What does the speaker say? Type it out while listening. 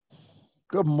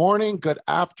Good morning, good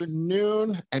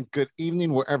afternoon, and good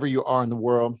evening, wherever you are in the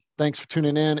world. Thanks for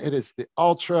tuning in. It is the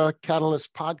Ultra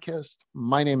Catalyst Podcast.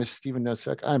 My name is Steven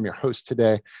Nosek. I'm your host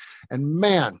today. And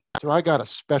man, do I got a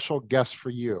special guest for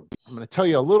you. I'm going to tell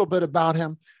you a little bit about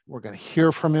him. We're going to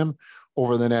hear from him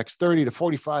over the next 30 to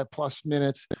 45 plus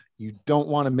minutes. You don't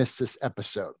want to miss this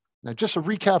episode. Now, just a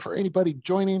recap for anybody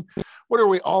joining. What are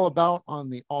we all about on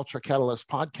the Ultra Catalyst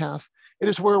Podcast? It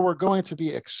is where we're going to be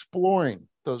exploring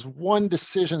those one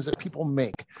decisions that people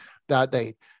make, that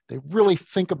they really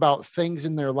think about things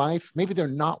in their life. Maybe they're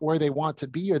not where they want to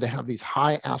be, or they have these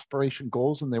high aspiration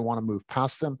goals and they want to move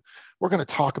past them. We're going to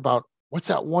talk about what's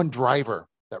that one driver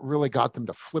that really got them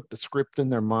to flip the script in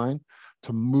their mind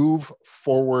to move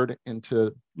forward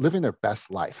into living their best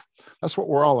life. That's what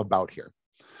we're all about here.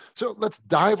 So let's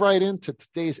dive right into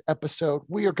today's episode.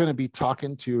 We are going to be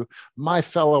talking to my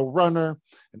fellow runner,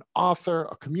 an author,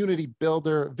 a community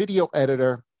builder, video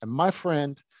editor, and my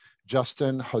friend,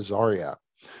 Justin Hazaria.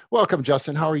 Welcome,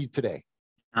 Justin. How are you today?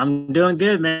 I'm doing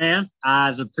good, man.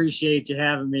 I appreciate you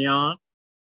having me on.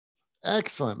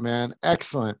 Excellent, man.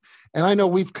 Excellent. And I know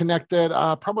we've connected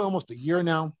probably almost a year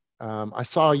now. I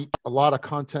saw a lot of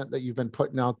content that you've been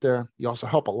putting out there. You also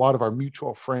help a lot of our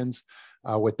mutual friends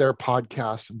with their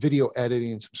podcasts, video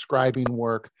editing, subscribing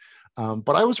work.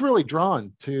 But I was really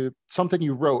drawn to something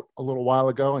you wrote a little while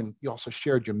ago, and you also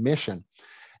shared your mission.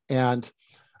 And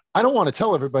I don't want to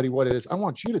tell everybody what it is. I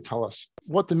want you to tell us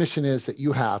what the mission is that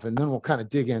you have, and then we'll kind of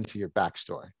dig into your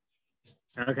backstory.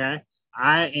 Okay.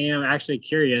 I am actually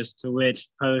curious to which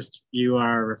post you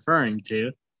are referring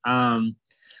to.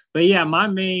 But yeah, my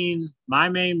main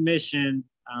mission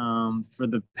for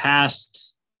the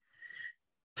past,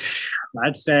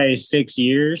 I'd say 6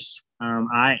 years,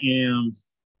 I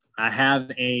have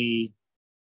a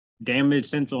damaged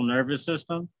central nervous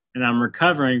system, and I'm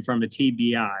recovering from a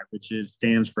TBI, which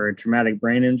stands for a traumatic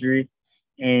brain injury.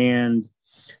 And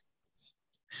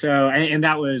so, and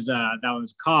that was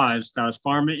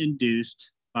pharma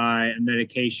induced by a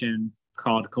medication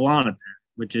called Klonopin,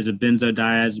 which is a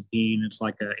benzodiazepine. It's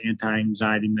like an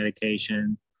anti-anxiety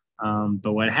medication.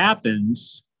 But what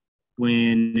happens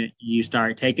when you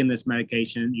start taking this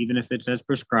medication, even if it's as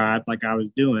prescribed, like I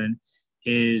was doing,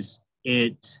 is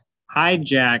it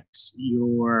hijacks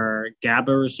your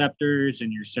GABA receptors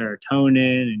and your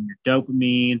serotonin and your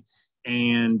dopamine,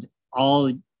 and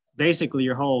basically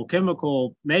your whole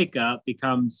chemical makeup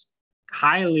becomes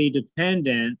highly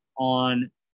dependent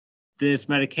on this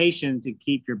medication to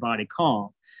keep your body calm.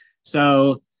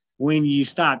 So when you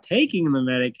stop taking the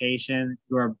medication,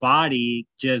 your body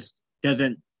just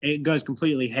it goes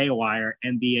completely haywire,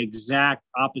 and the exact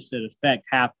opposite effect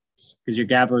happens because your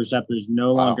GABA receptors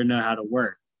no longer know how to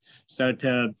work. So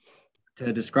to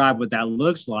describe what that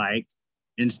looks like,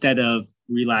 instead of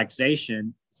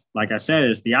relaxation, like I said,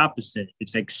 it's the opposite.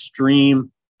 It's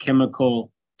extreme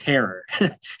chemical terror.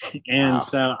 And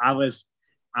so I was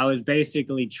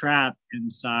basically trapped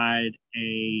inside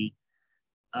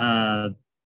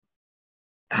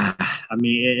I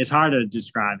mean, it's hard to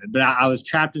describe it, but I was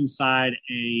trapped inside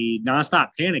a nonstop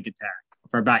panic attack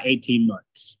for about 18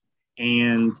 months.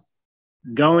 And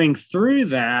going through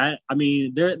that, I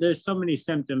mean, there's so many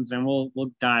symptoms, and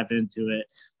we'll dive into it.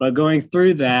 But going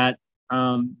through that,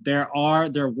 there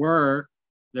were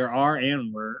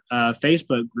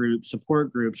Facebook groups,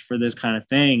 support groups for this kind of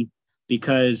thing,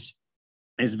 because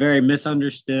it's very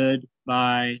misunderstood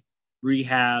by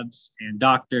rehabs and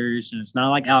doctors, and it's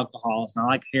not like alcohol, it's not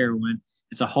like heroin,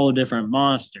 it's a whole different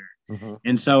monster. Mm-hmm.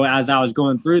 And so as I was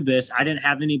going through this, I didn't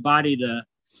have anybody to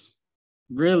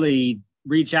really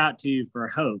reach out to for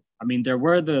hope. I mean, there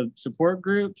were the support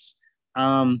groups,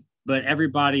 but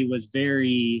everybody was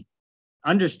very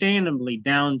understandably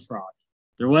downtrodden.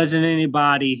 There wasn't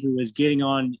anybody who was getting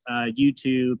on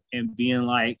YouTube and being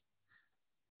like,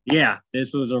 yeah,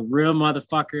 this was a real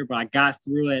motherfucker, but I got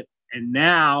through it, and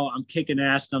now I'm kicking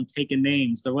ass and I'm taking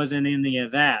names. There wasn't any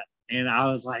of that. And I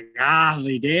was like,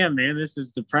 golly damn, man, this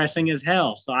is depressing as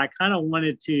hell. So I kind of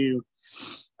wanted to,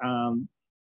 I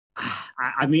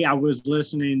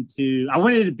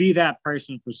wanted to be that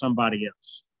person for somebody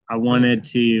else. I wanted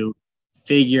to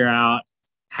figure out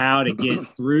how to get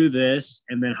through this,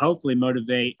 and then hopefully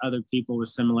motivate other people with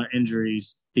similar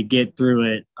injuries to get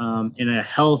through it in a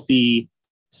healthy,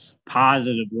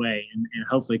 positive way, and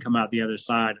hopefully come out the other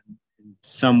side in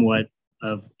somewhat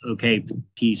of okay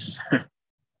peace.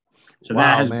 So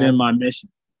that has been my mission.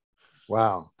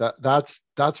 Wow, that's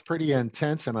pretty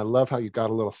intense, and I love how you got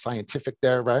a little scientific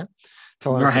there, right?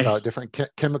 Telling us about different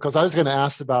chemicals. I was going to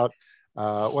ask about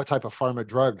what type of pharma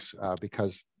drugs,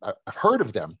 because I've heard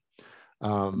of them.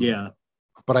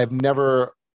 But I've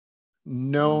never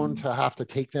known to have to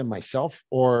take them myself,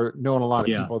 or known a lot of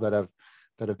people that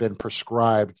have been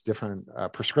prescribed different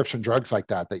prescription drugs like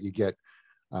that you get,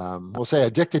 we'll say,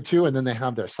 addicted to, and then they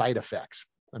have their side effects.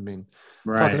 I mean,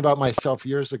 talking about myself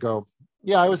years ago,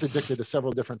 yeah, I was addicted to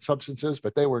several different substances,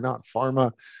 but they were not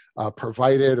pharma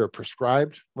provided or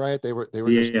prescribed, right? They were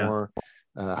just more,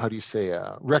 how do you say,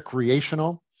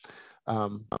 recreational.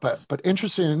 But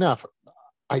interesting enough,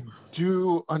 I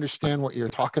do understand what you're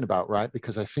talking about, right?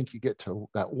 Because I think you get to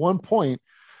that one point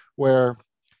where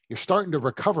you're starting to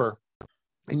recover,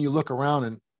 and you look around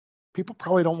and people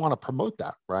probably don't want to promote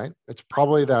that, right? It's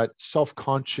probably that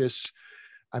self-conscious,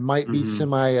 I might be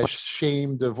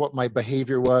semi-ashamed of what my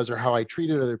behavior was or how I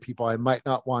treated other people. I might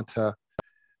not want to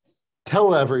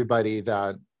tell everybody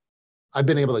that I've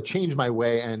been able to change my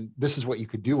way and this is what you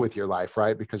could do with your life,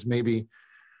 right? Because maybe,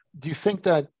 do you think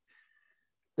that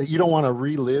you don't want to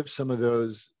relive some of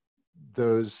those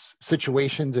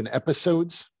situations and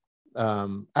episodes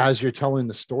as you're telling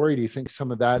the story? Do you think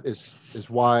some of that is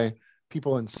why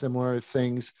people in similar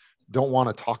things don't want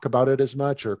to talk about it as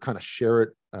much or kind of share it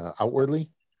outwardly?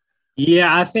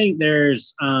 Yeah, I think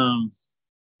there's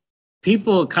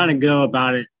people kind of go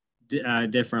about it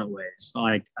different ways.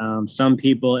 Like some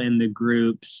people in the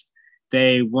groups,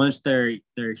 once they're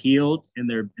healed and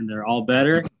they're all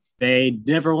better, they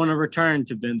never want to return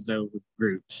to benzo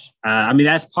groups. I mean,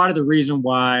 that's part of the reason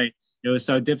why it was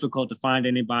so difficult to find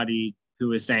anybody who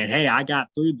was saying, "Hey, I got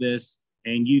through this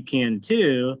and you can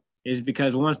too," is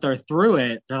because once they're through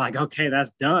it, they're like, "Okay,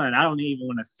 that's done. I don't even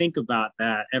want to think about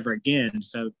that ever again."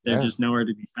 So they're just nowhere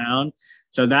to be found.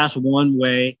 So that's one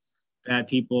way that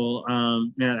people,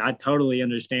 I totally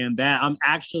understand that. I'm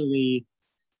actually,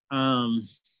 I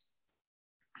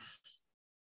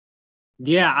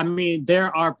mean,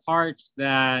 there are parts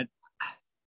that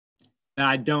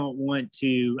I don't want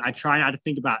to, I try not to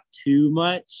think about too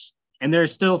much. And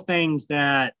there's still things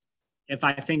that if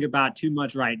I think about too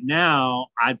much right now,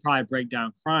 I'd probably break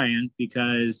down crying,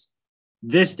 because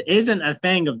this isn't a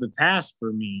thing of the past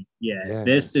for me yet. Yeah.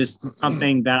 This is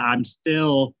something that I'm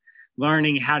still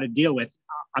learning how to deal with.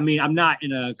 I mean, I'm not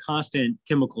in a constant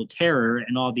chemical terror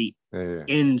and all the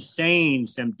insane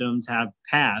symptoms have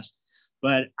passed,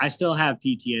 but I still have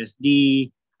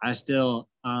PTSD. I still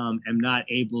am not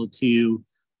able to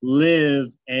live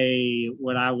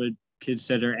what I would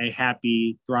consider a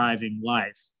happy, thriving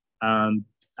life.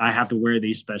 I have to wear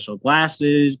these special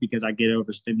glasses because I get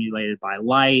overstimulated by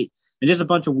light and just a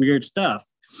bunch of weird stuff.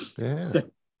 Yeah.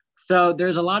 So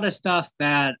there's a lot of stuff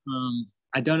that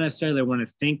I don't necessarily want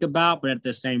to think about, but at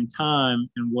the same time,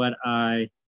 and what I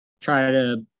try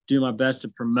to do my best to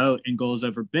promote in Goals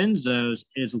Over Benzos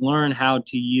is learn how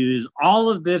to use all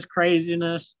of this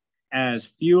craziness as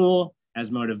fuel, as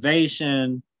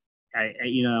motivation.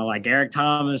 Like Eric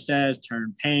Thomas says,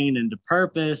 turn pain into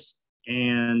purpose.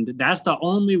 And that's the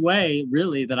only way,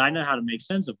 really, that I know how to make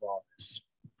sense of all this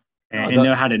and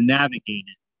know how to navigate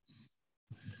it.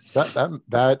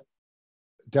 That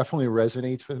definitely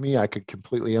resonates with me. I could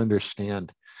completely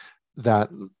understand that.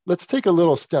 Let's take a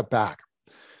little step back.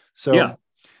 So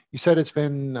you said it's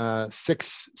been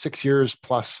 6 years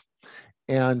plus.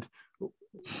 And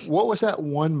what was that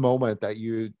one moment that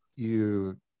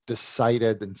you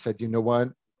decided and said, you know what,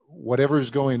 whatever's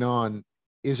going on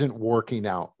isn't working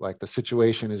out. Like the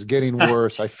situation is getting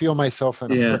worse. I feel myself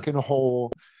in a freaking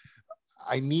hole.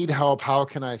 I need help. How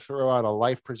can I throw out a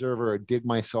life preserver or dig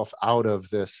myself out of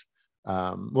this?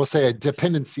 We'll say a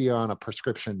dependency on a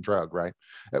prescription drug, right?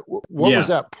 What was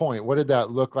that point? What did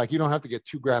that look like? You don't have to get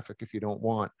too graphic if you don't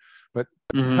want, but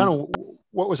kind of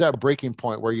what was that breaking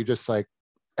point where you just like,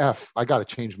 I got to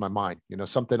change my mind.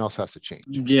 Something else has to change.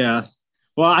 Yeah.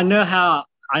 Well, I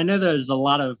know there's a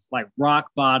lot of like rock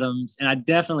bottoms, and I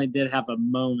definitely did have a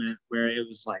moment where it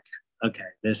was like, okay,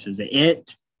 this is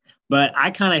it. But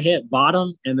I kind of hit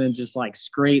bottom and then just like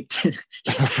scraped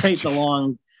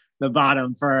along the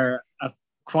bottom for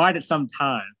quite some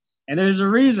time. And there's a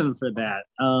reason for that.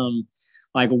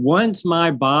 Like once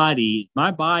my body,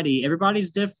 everybody's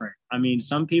different. I mean,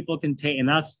 some people can take, and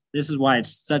this is why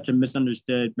it's such a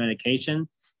misunderstood medication,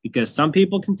 because some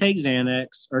people can take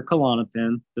Xanax or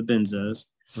Klonopin, the benzos,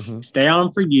 stay on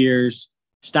them for years,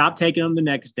 stop taking them the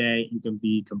next day, and can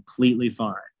be completely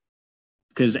fine.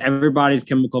 Because everybody's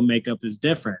chemical makeup is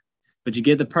different. But you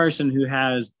get the person who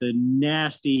has the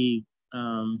nasty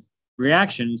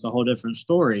reaction, it's a whole different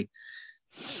story.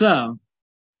 So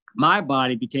my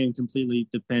body became completely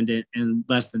dependent in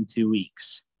less than 2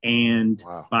 weeks. And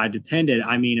by dependent,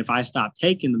 I mean, if I stopped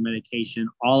taking the medication,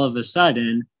 all of a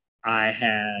sudden I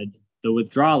had the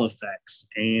withdrawal effects,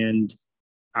 and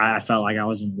I felt like I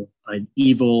was in an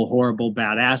evil, horrible,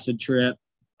 bad acid trip.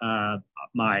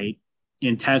 My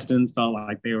intestines felt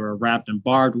like they were wrapped in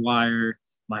barbed wire.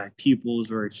 My pupils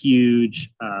were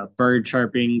huge. Bird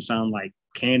chirping sounded like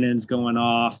cannons going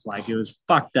off. Like it was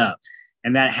fucked up.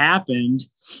 And that happened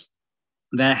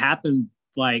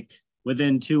like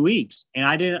within 2 weeks. And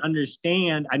I didn't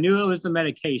understand. I knew it was the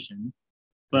medication,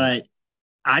 but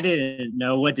I didn't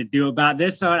know what to do about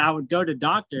this. So I would go to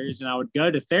doctors and I would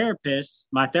go to therapists,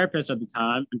 my therapist at the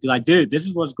time, and be like, dude, this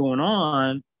is what's going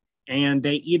on. And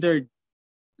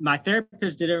my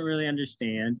therapist didn't really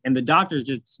understand, and the doctors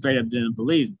just straight up didn't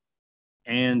believe me.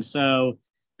 And so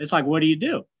it's like, what do you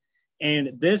do?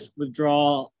 And this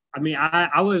withdrawal, I mean,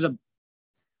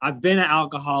 I've been an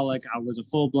alcoholic. I was a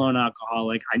full-blown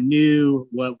alcoholic. I knew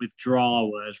what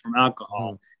withdrawal was from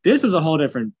alcohol. This was a whole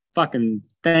different fucking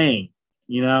thing.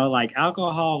 Like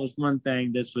alcohol was one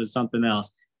thing. This was something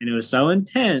else. And it was so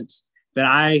intense that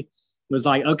I was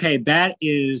like, okay, that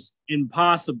is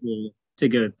impossible to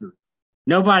go through.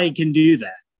 Nobody can do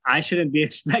that. I shouldn't be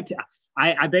expected.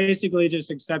 I basically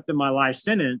just accepted my life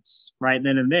sentence right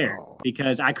then and there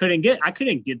because I couldn't get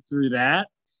through that.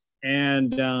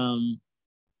 And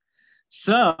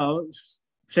so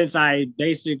since I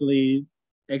basically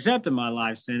accepted my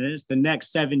life sentence, the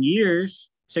next 7 years,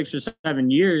 6 or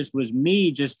 7 years, was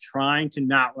me just trying to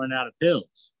not run out of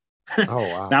pills.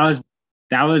 Oh, wow.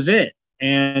 that was it.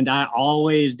 And I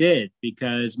always did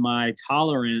because my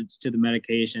tolerance to the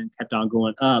medication kept on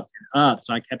going up and up.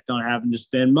 So I kept on having to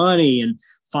spend money and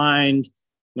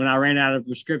when I ran out of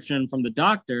prescription from the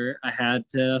doctor, I had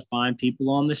to find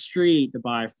people on the street to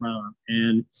buy from.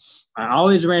 And I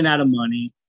always ran out of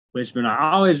money, which meant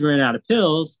I always ran out of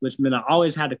pills, which meant I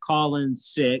always had to call in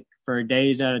sick for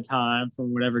days at a time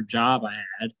from whatever job I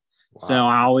had. Wow. So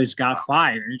I always got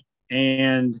fired.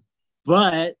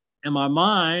 But in my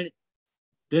mind,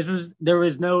 it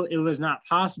was not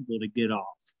possible to get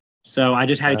off. So I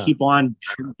just had to keep on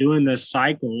doing this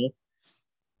cycle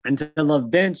until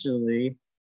eventually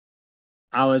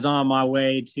I was on my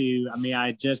way to, I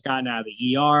had just gotten out of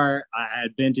the ER. I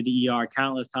had been to the ER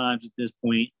countless times at this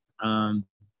point.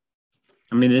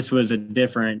 This was a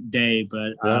different day,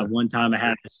 but one time I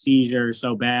had a seizure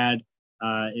so bad,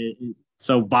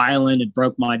 so violent, it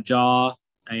broke my jaw.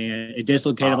 And it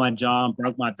dislocated my jaw and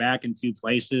broke my back in 2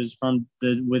 places from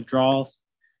the withdrawals.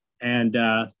 And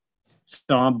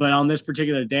but on this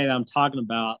particular day that I'm talking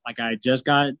about, like I just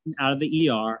got out of the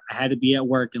ER. I had to be at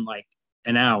work in like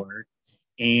an hour.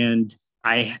 And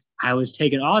I was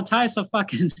taking all types of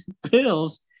fucking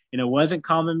pills, and it wasn't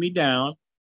calming me down.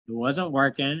 It wasn't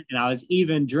working. And I was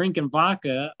even drinking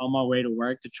vodka on my way to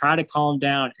work to try to calm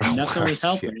down, and nothing was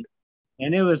helping.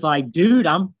 And it was like, dude,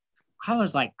 I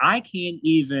can't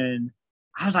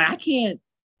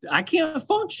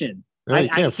function. No, you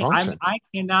can't function. I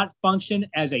cannot function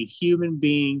as a human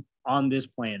being on this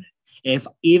planet.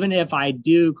 Even if I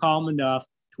do calm enough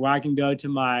to where I can go to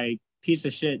my piece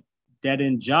of shit dead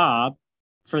end job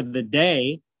for the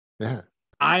day,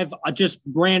 I just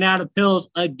ran out of pills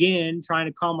again, trying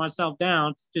to calm myself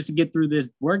down just to get through this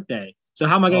workday. So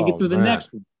how am I going to get through the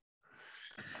next one?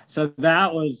 So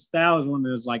that was one that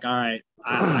was like, all right,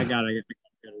 I gotta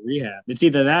go to rehab. It's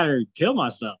either that or kill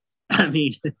myself. That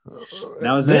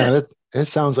was it. It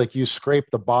sounds like you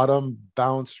scraped the bottom,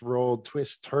 bounced, rolled,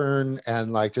 twist, turn,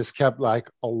 and like just kept like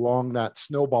along that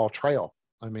snowball trail.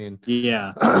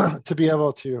 To be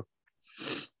able to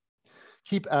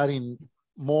keep adding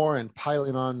more and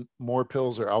piling on more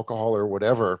pills or alcohol or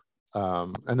whatever,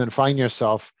 and then find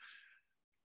yourself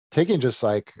taking just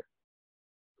like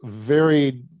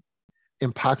very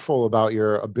impactful about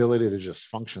your ability to just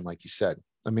function, like you said.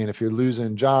 If you're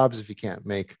losing jobs, if you can't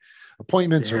make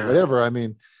appointments or whatever,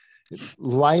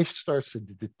 life starts to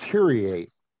deteriorate.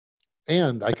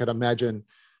 And I could imagine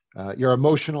your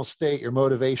emotional state, your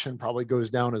motivation probably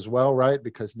goes down as well, right?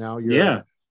 Because now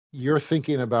you're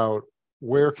thinking about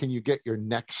where can you get your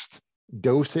next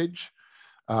dosage,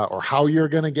 or how you're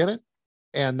going to get it.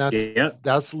 And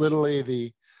that's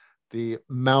literally the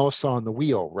mouse on the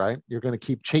wheel, right? You're going to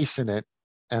keep chasing it,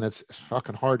 and it's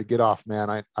fucking hard to get off, man.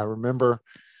 I remember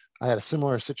I had a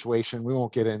similar situation. We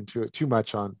won't get into it too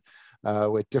much on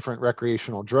with different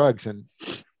recreational drugs. And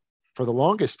for the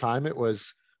longest time, it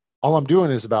was all I'm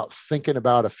doing is about thinking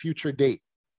about a future date.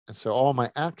 And so all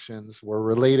my actions were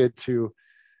related to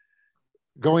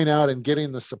going out and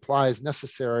getting the supplies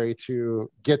necessary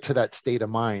to get to that state of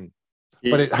mind.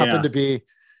 But it happened to be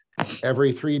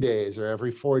every 3 days or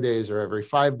every 4 days or every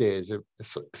 5 days.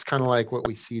 It's kind of like what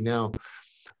we see now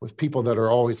with people that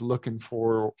are always looking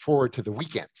forward to the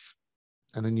weekends.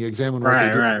 And then you examine what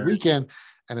they do on the weekend,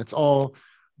 and it's all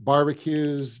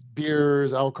barbecues,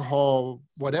 beers, alcohol,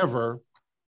 whatever.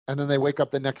 and then they wake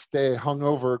up the next day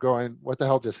hungover going, what the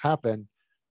hell just happened?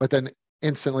 But then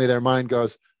instantly their mind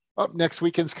goes, oh, next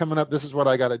weekend's coming up. This is what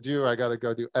I got to do. I got to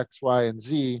go do X, Y, and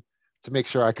Z to make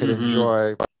sure I could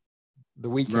enjoy the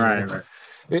weekend. Right.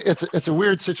 It's a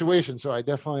weird situation. So I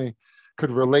definitely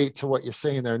could relate to what you're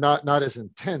saying there. Not as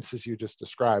intense as you just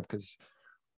described, because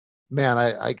man,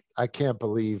 I can't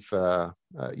believe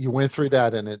you went through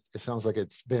that, and it sounds like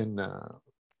it's been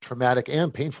traumatic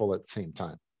and painful at the same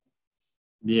time.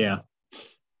 Yeah,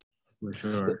 for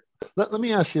sure. Let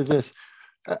me ask you this.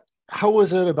 How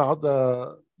was it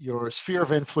about your sphere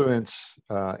of influence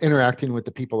interacting with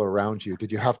the people around you?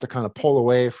 Did you have to kind of pull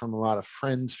away from a lot of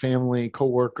friends, family,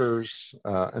 coworkers,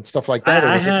 and stuff like that?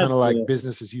 Or was it kind of like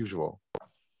business as usual?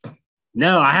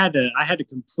 No, I had to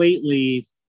completely,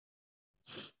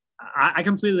 I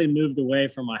completely moved away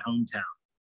from my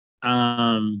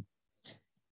hometown.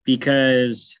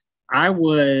 Because I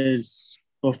was,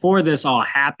 before this all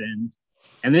happened,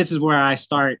 and this is where I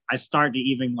start to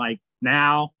even like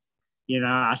now,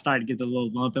 I started to get the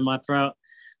little lump in my throat.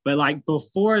 But like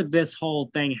before this whole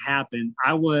thing happened,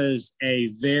 I was a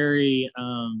very,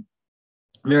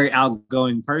 very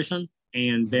outgoing person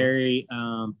and very,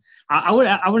 I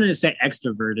wouldn't say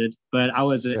extroverted, but I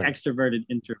was an extroverted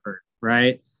introvert,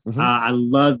 right? I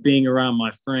love being around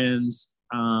my friends.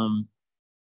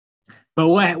 But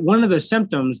one of the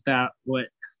symptoms that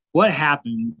what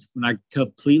happened when I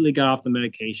completely got off the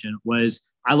medication was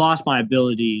I lost my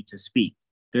ability to speak.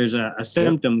 There's a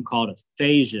symptom called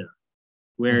aphasia,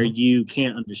 where you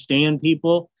can't understand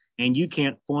people and you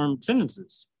can't form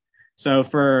sentences. So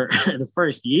for the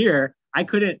first year, I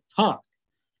couldn't talk.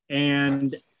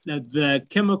 And the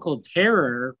chemical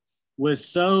terror was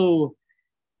so,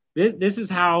 this is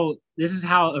how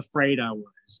afraid I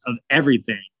was of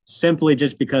everything, simply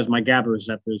just because my GABA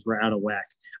receptors were out of whack.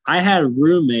 I had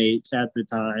roommates at the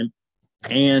time,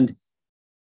 and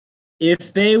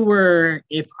if I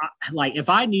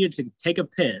needed to take a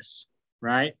piss,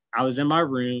 right? I was in my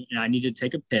room and I needed to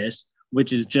take a piss,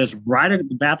 which is just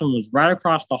the bathroom was right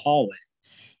across the hallway.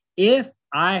 If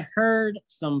I heard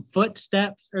some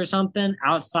footsteps or something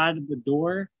outside of the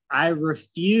door, I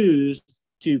refused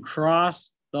to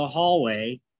cross the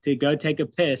hallway to go take a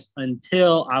piss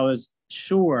until I was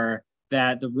sure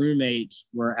that the roommates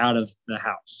were out of the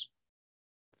house.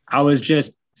 I was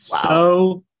just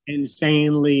so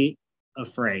insanely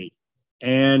afraid.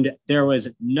 And there was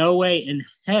no way in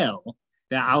hell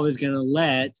that I was going to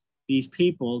let these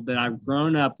people that I've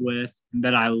grown up with and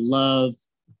that I love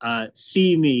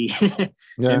see me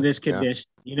in this condition.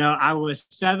 I was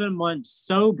 7 months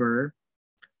sober,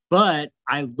 but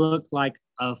I looked like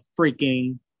a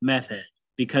freaking meth head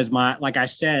because like I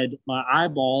said, my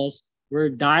eyeballs were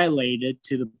dilated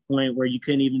to the point where you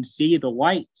couldn't even see the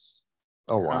whites.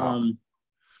 Oh, wow.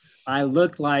 I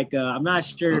looked like, I'm not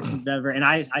sure if you've ever, and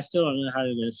I still don't know how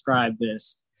to describe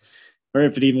this or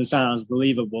if it even sounds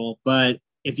believable, but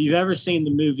if you've ever seen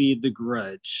the movie The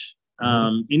Grudge,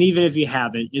 and even if you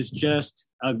haven't, it's just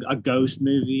a ghost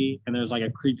movie, and there's like a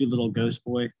creepy little ghost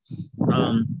boy.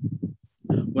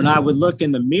 When I would look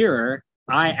in the mirror,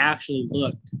 I actually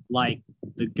looked like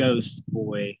the ghost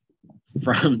boy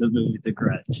from the movie The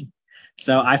Grudge.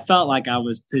 So I felt like I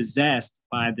was possessed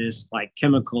by this like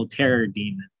chemical terror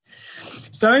demon.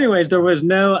 So anyways, there was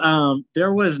no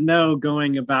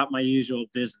going about my usual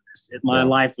business. My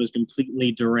life was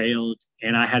completely derailed,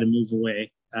 and I had to move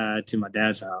away to my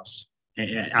dad's house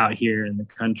out here in the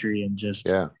country and just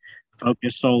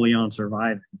focus solely on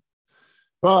surviving.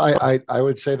 Well, I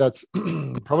would say that's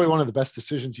probably one of the best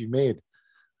decisions you made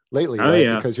lately,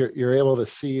 right? Because you're able to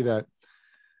see that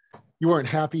you weren't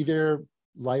happy there.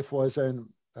 Life wasn't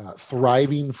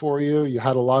thriving for you. You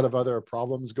had a lot of other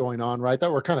problems going on, right?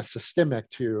 That were kind of systemic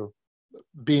to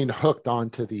being hooked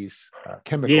onto these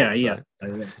chemicals. Right?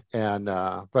 And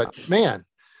but man,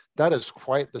 that is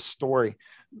quite the story.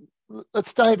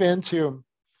 Let's dive into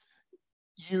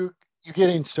you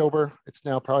getting sober. It's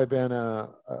now probably been a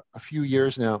few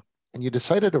years now, and you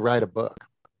decided to write a book.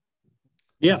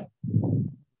 Yeah.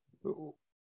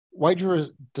 Why'd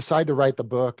you decide to write the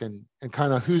book, and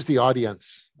kind of who's the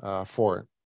audience for it?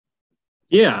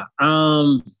 Yeah.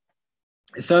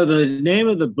 So the name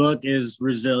of the book is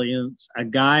Resilience, A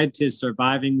Guide to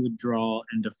Surviving Withdrawal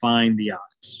and Defying the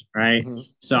Odds, right?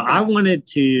 So I wanted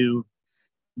to,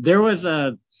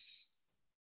 the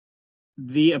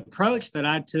approach that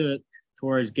I took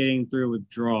towards getting through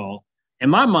withdrawal, in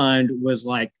my mind, was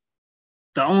like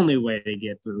the only way to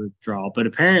get through withdrawal, but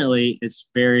apparently it's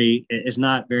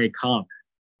not very common.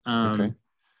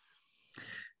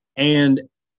 And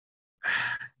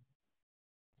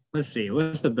let's see,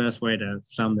 what's the best way to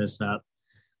sum this up?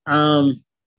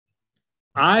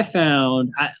 I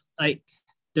found I like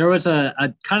there was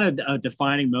a kind of a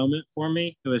defining moment for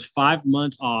me. It was 5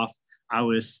 months off. I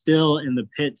was still in the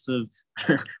pits of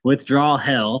withdrawal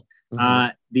hell. Mm-hmm.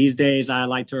 These days, I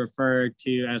like to refer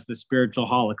to as the spiritual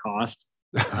Holocaust.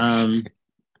 Um,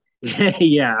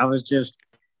 yeah, I was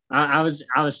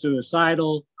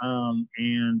suicidal,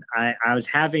 and I was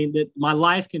having that. My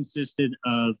life consisted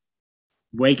of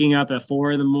waking up at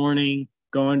 4 in the morning,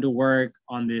 going to work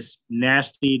on this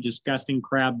nasty, disgusting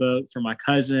crab boat for my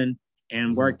cousin,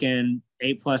 and Mm-hmm. working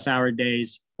 8+ hour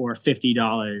days for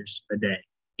 $50 a day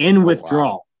in Oh, wow.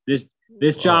 withdrawal. This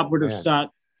Oh, job would have man.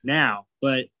 sucked now,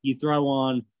 but you throw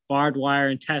on barbed wire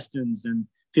intestines and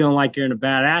feeling like you're in a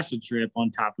bad acid trip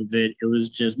on top of it. It was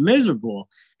just miserable.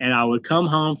 And I would come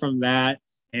home from that.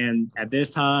 And at this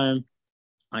time,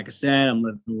 like I said, I'm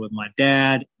living with my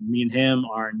dad. Me and him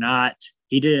are not,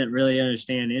 he didn't really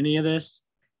understand any of this.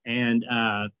 And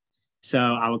so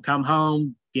I would come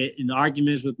home, get in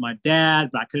arguments with my dad,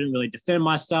 but I couldn't really defend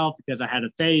myself because I had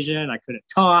aphasia and I couldn't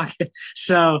talk.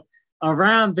 So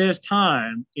around this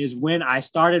time is when I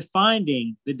started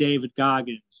finding the David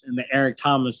Goggins and the Eric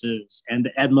Thomases and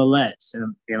the Ed Millett's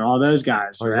and all those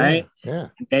guys, Oh, yeah. right? Yeah.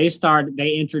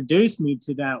 They introduced me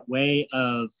to that way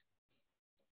of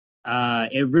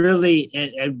it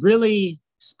really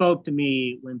spoke to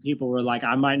me when people were like,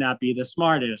 I might not be the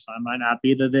smartest, I might not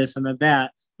be the this and the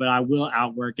that, but I will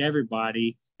outwork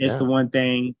everybody. It's the Yeah. one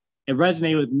thing. It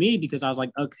resonated with me because I was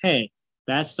like, okay,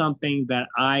 that's something that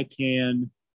I can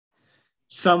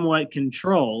somewhat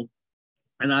control.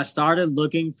 And I started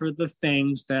looking for the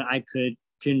things that I could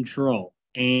control.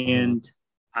 Mm-hmm. And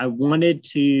I wanted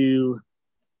to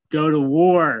go to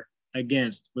war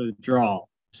against withdrawal,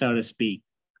 so to speak.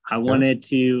 I Yeah. wanted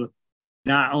to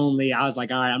not only, I was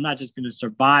like, all right, I'm not just going to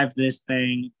survive this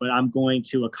thing, but I'm going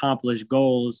to accomplish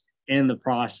goals in the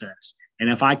process. And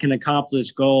if I can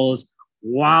accomplish goals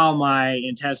while my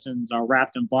intestines are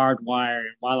wrapped in barbed wire,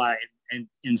 while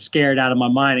and scared out of my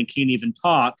mind and can't even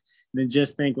talk, then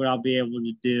just think what I'll be able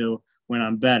to do when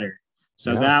I'm better.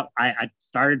 So Yeah. that I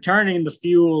started turning the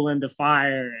fuel into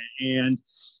fire. And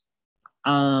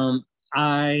um,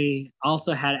 I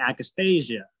also had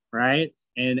akastasia, right?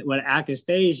 And what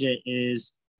akastasia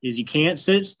is you can't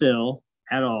sit still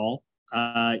at all.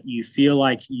 You feel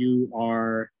like you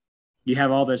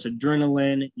have all this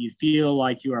adrenaline. You feel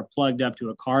like you are plugged up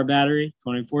to a car battery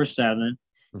 24/7.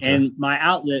 Okay. And my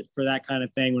outlet for that kind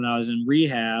of thing when I was in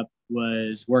rehab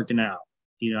was working out.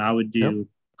 You know, I would Yep. do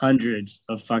hundreds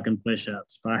of fucking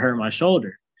push-ups, but I hurt my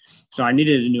shoulder. So I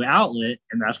needed a new outlet,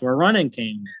 and that's where running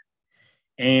came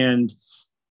in. And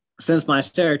since my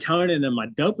serotonin and my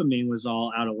dopamine was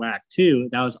all out of whack too,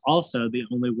 that was also the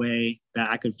only way that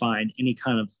I could find any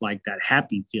kind of like that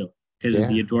happy feeling because of Yeah.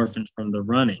 the endorphins from the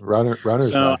running. Runner's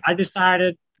So high. I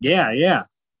decided, yeah, yeah.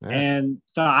 Yeah. And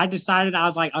so I decided, I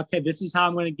was like, okay, this is how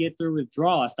I'm going to get through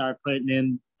withdrawal. I started putting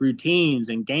in routines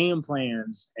and game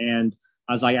plans. And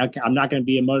I was like, okay, I'm not going to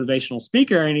be a motivational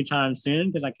speaker anytime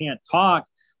soon because I can't talk,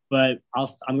 but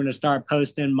I'm going to start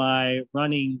posting my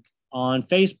running on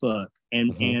Facebook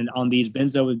Mm-hmm. and on these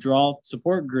benzo withdrawal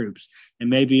support groups, and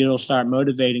maybe it'll start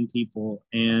motivating people.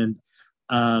 And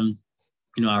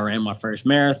you know, I ran my first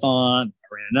marathon, I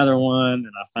ran another one,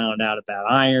 and I found out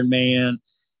about Ironman.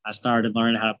 I started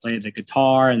learning how to play the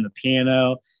guitar and the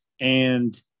piano,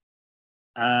 and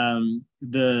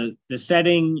the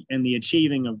setting and the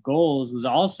achieving of goals was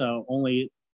also only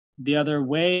the other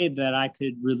way that I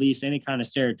could release any kind of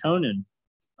serotonin.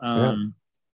 Yeah. Um,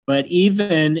 but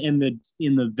even in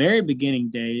the very beginning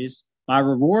days, my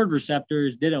reward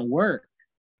receptors didn't work.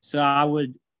 So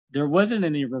there wasn't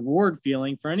any reward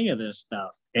feeling for any of this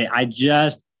stuff. I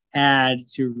just had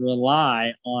to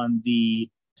rely on the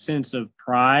sense of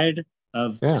pride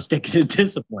of Yeah. sticking to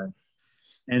discipline.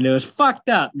 And it was fucked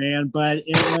up, man, but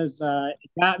it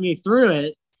got me through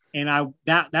it. And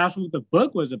that's what the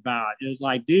book was about. It was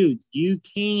like, dude, you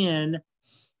can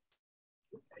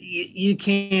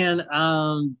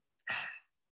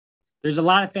there's a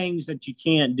lot of things that you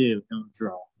can't do in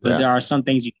withdrawal, but Yeah. there are some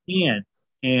things you can.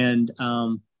 And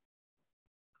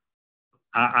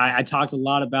I talked a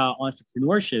lot about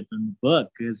entrepreneurship in the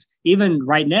book because even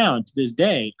right now to this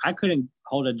day, I couldn't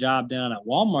hold a job down at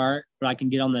Walmart, but I can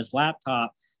get on this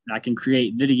laptop and I can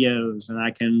create videos and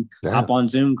I can Yeah. hop on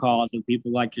Zoom calls with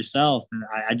people like yourself. And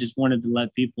I just wanted to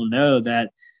let people know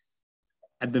that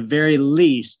at the very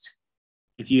least,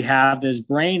 if you have this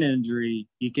brain injury,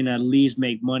 you can at least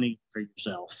make money for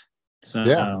yourself.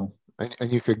 Yeah. So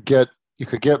And you could get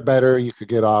better, you could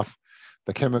get off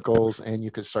the chemicals, and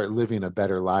you could start living a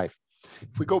better life.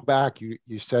 If we go back, you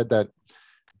said that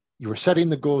you were setting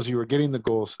the goals, you were getting the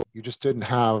goals, you just didn't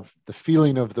have the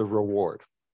feeling of the reward,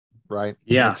 right?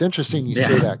 Yeah. And it's interesting you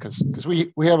say that because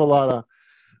we have a lot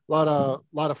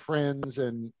of friends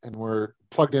and we're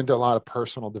plugged into a lot of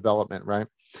personal development, right?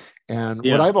 And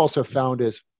what I've also found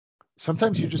is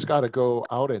sometimes you just got to go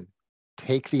out and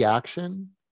take the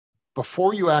action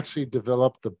before you actually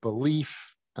develop the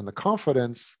belief and the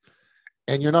confidence,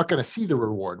 and you're not going to see the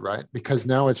reward, right? Because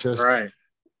now it's just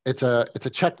it's a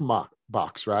check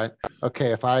box, right?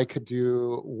 Okay, if I could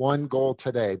do one goal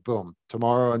today, boom,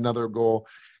 tomorrow another goal,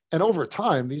 and over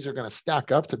time these are going to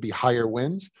stack up to be higher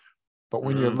wins. But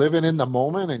when you're living in the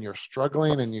moment and you're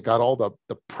struggling and you got all the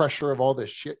pressure of all this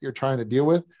shit you're trying to deal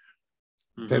with,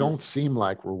 they don't seem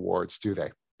like rewards, do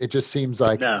they? It just seems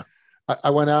like I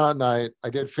went out and I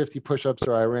did 50 push-ups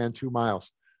or I ran 2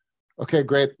 miles. Okay,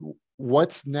 great.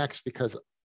 What's next? Because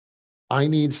I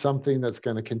need something that's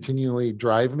going to continually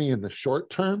drive me in the short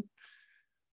term.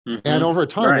 And over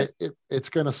time, it's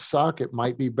going to suck. It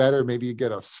might be better. Maybe you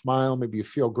get a smile. Maybe you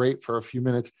feel great for a few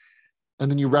minutes.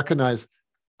 And then you recognize,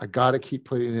 I got to keep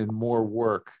putting in more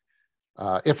work.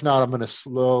 If not, I'm going to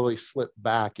slowly slip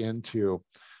back into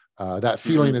that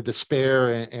feeling of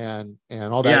despair and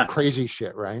all that crazy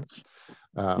shit, right?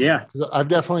 I've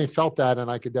definitely felt that,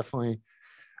 and I could definitely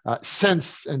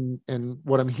sense and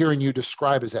what I'm hearing you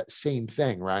describe is that same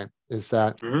thing, right? Is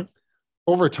that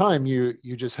over time you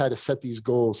just had to set these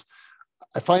goals.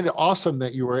 I find it awesome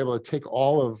that you were able to take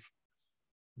all of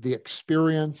the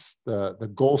experience,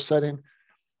 the goal setting,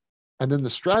 and then the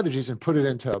strategies and put it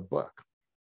into a book.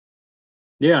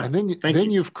 Yeah. And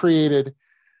then you've created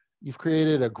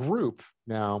a group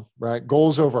now, right?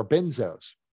 Goals Over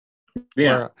Benzos.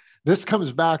 Yeah. This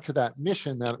comes back to that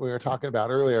mission that we were talking about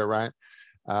earlier, right?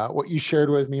 What you shared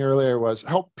with me earlier was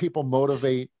help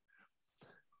motivate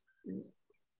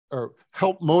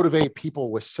people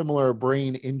with similar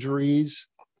brain injuries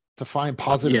to find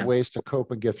positive ways to cope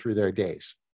and get through their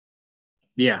days.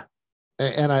 Yeah.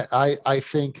 And I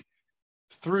think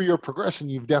through your progression,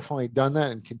 you've definitely done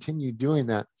that and continue doing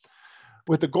that.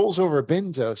 With the Goals Over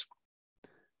Benzos,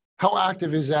 how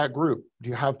active is that group? Do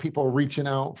you have people reaching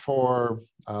out for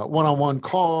one-on-one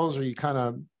calls, or you kind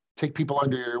of take people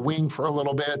under your wing for a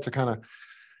little bit to kind of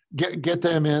get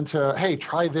them into, hey,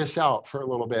 try this out for a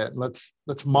little bit. Let's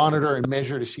monitor and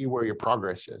measure to see where your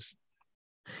progress is.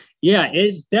 Yeah,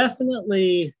 it's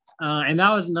definitely, and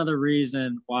that was another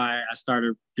reason why I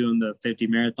started doing the 50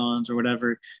 marathons or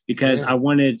whatever, because I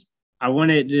wanted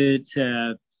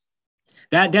to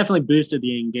that definitely boosted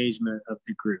the engagement of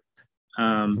the group.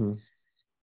 And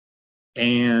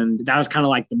that was kind of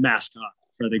like the mascot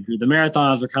for the group. The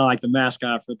marathons were kind of like the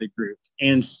mascot for the group.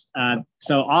 And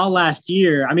so all last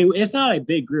year, I mean, it's not a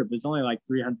big group. It's only like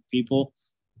 300 people.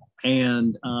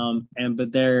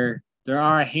 But there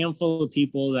are a handful of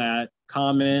people that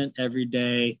comment every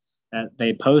day, that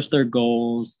they post their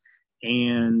goals.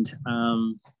 And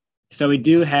so we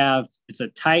do have, it's a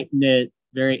tight knit,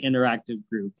 very interactive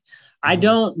group. I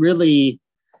don't really,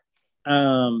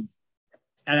 and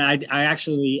I've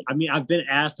been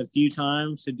asked a few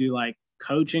times to do like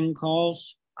coaching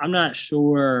calls. I'm not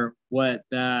sure what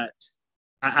that,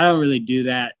 I don't really do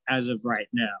that as of right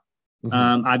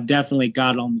now. I've definitely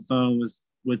got on the phone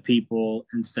with people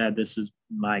and said, this is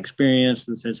my experience.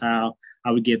 This is how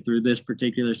I would get through this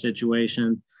particular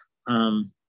situation. So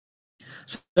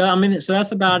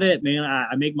that's about it, man.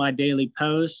 I make my daily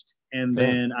post, and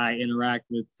then I interact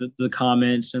with the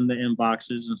comments and the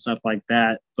inboxes and stuff like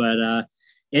that. But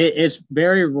it's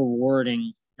very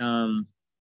rewarding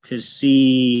to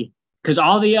see, because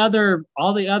all the other,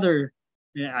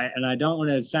 and I don't want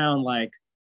to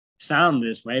sound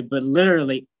this way, but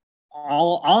literally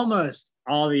almost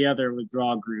all the other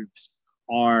withdrawal groups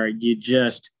are, you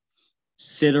just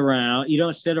sit around. You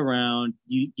don't sit around.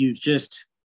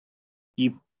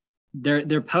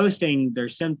 They're posting their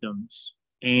symptoms,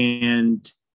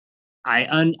 and I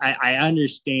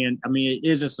understand. I mean, it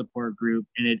is a support group,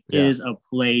 and it is a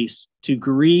place to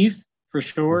grieve for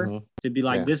sure. To be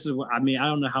like, this is what I mean. I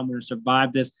don't know how I'm going to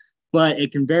survive this, but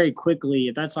it can very quickly,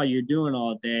 if that's all you're doing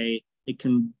all day, it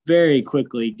can very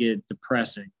quickly get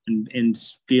depressing and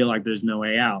feel like there's no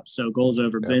way out. So Goals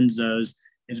Over Benzos,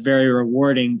 it's very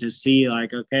rewarding to see,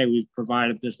 like, okay, we've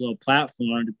provided this little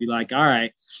platform to be like, all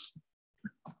right.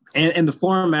 And the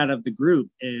format of the group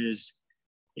is,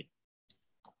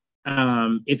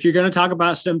 if you're going to talk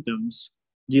about symptoms,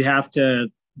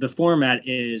 the format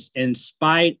is, in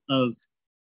spite of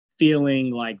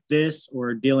feeling like this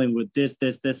or dealing with this,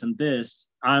 and this,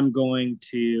 I'm going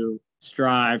to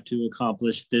strive to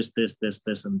accomplish this,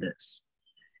 and this.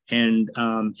 And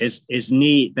it's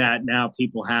neat that now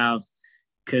people have,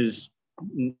 because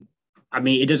I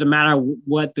mean, it doesn't matter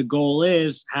what the goal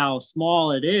is, how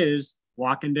small it is,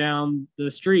 walking down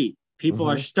the street, people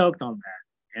are stoked on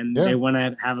that, and they want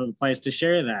to have a place to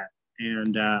share that.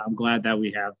 And I'm glad that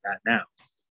we have that now.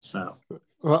 So,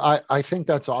 well, I think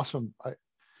that's awesome.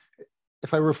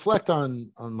 If I reflect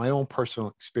on my own personal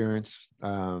experience,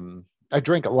 I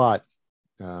drink a lot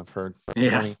for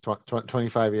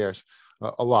 25 years,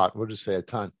 a lot. We'll just say a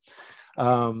ton.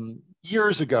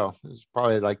 Years ago, it was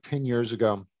probably like 10 years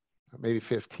ago, maybe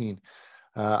 15.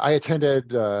 I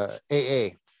attended AA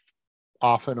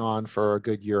off and on for a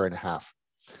good year and a half.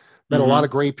 Met a lot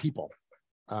of great people.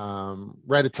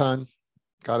 Read a ton,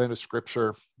 got into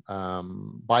scripture,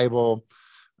 Bible,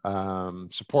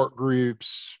 support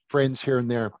groups, friends here and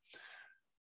there.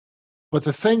 But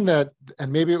the thing that,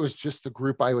 and maybe it was just the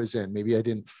group I was in, maybe I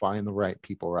didn't find the right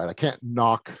people, right? I can't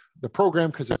knock the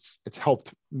program because it's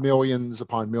helped millions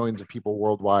upon millions of people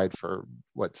worldwide for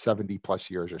 70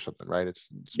 plus years or something, right? It's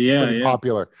pretty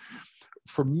popular.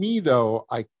 For me though,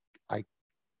 I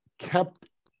kept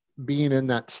being in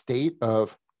that state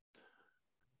of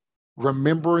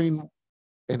remembering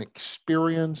an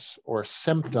experience or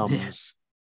symptoms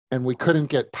and we couldn't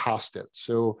get past it.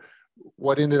 So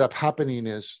what ended up happening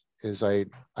is I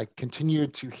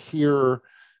continued to hear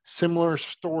similar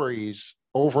stories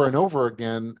over and over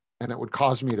again, and it would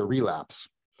cause me to relapse.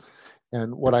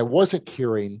 And what I wasn't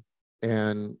hearing,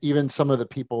 and even some of the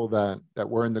people that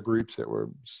were in the groups that were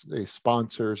the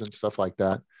sponsors and stuff like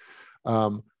that,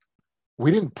 we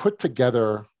didn't put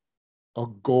together a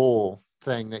goal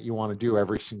thing that you want to do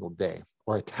every single day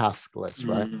or a task list,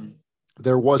 right?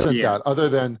 There wasn't that, other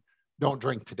than don't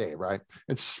drink today, right?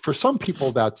 It's for some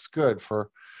people that's good. For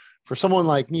someone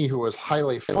like me who was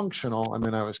highly functional, I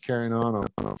mean, I was carrying on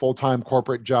a full-time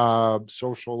corporate job,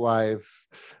 social life,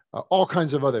 all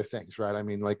kinds of other things, right? I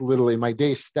mean, like literally my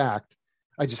days stacked.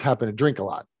 I just happened to drink a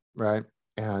lot, right?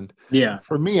 And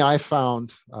for me, I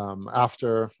found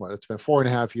after, it's been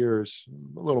 4.5 years,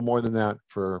 a little more than that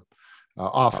for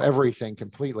off everything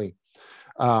completely.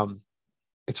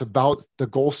 It's about the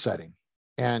goal setting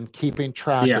and keeping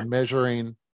track and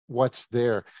measuring what's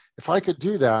there. If I could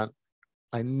do that,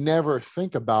 I never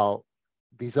think about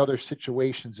these other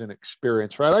situations and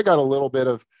experience, right? I got a little bit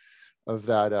of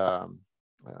that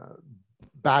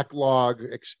backlog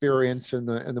experience in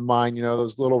the mind,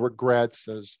 those little regrets,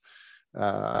 those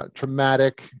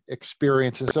traumatic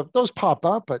experiences, stuff. Those pop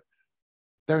up, but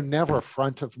they're never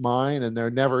front of mind, and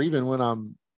they're never, even when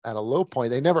I'm at a low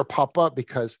point, they never pop up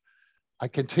because I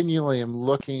continually am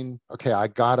looking, okay, I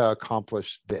gotta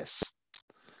accomplish this.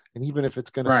 And even if it's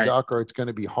going to suck or it's going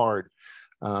to be hard.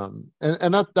 And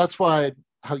that's why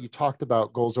how you talked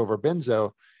about goals over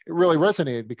benzo, it really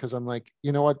resonated, because I'm like,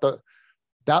 you know what,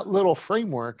 that little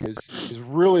framework is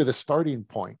really the starting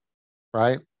point,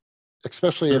 right?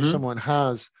 Especially if someone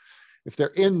if they're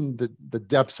in the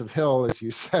depths of hell, as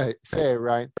you say,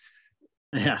 right?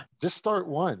 Yeah. Just start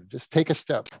one, just take a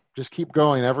step, just keep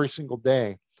going every single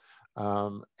day.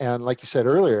 And like you said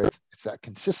earlier, it's that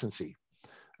consistency.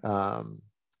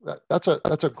 That's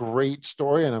a great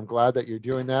story, and I'm glad that you're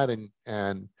doing that.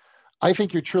 And I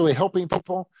think you're truly helping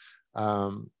people.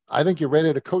 I think you're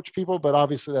ready to coach people, but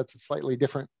obviously that's a slightly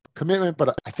different commitment.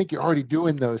 But I think you're already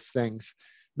doing those things.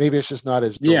 Maybe it's just not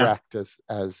as direct as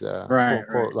quote,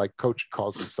 quote, like coach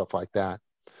calls and stuff like that.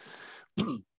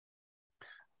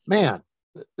 Man,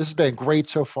 this has been great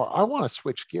so far. I want to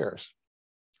switch gears.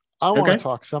 I want to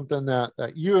talk something that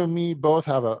you and me both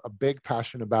have a big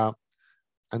passion about.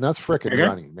 And that's freaking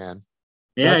running, man.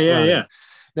 Yeah.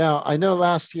 Now, I know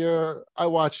last year I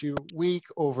watched you week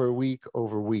over week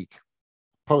over week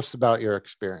post about your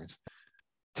experience.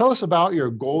 Tell us about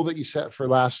your goal that you set for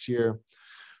last year.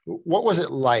 What was it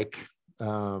like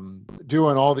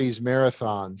doing all these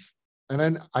marathons? And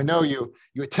then I know you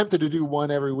attempted to do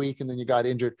one every week and then you got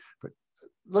injured. But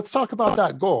let's talk about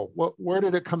that goal. Where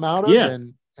did it come out of?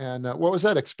 And what was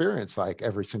that experience like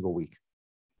every single week?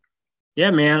 Yeah,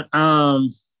 man.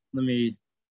 Let me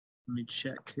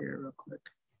check here real quick.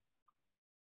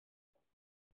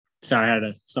 Sorry, I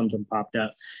had something popped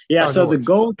up. Yeah, so the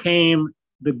goal came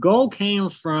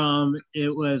from,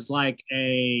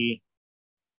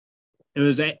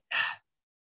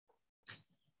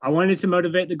 I wanted to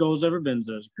motivate the Goals Over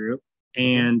Benzos group,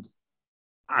 and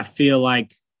I feel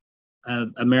like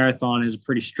a marathon is a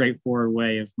pretty straightforward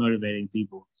way of motivating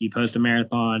people. You post a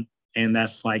marathon, and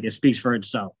that's like, it speaks for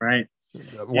itself, right?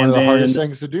 One of the hardest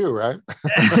things to do, right?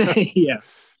 Yeah.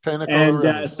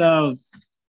 And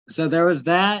so there was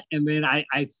that, and then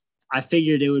I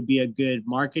figured it would be a good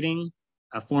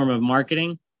form of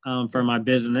marketing for my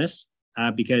business,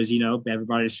 because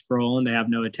everybody's scrolling, they have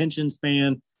no attention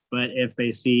span. but if they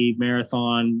see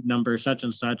marathon number such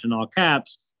and such in all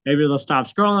caps, maybe they'll stop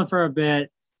scrolling for a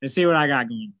bit and see what I got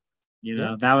going.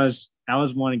 That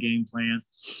was one game plan.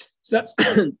 So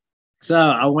so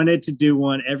I wanted to do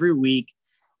one every week,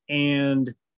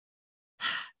 and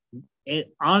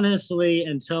it honestly,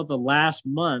 until the last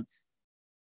month,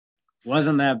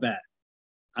 wasn't that bad.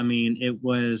 I mean, it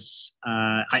was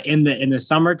in the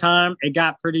summertime, it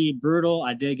got pretty brutal.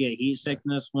 I did get heat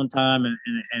sickness one time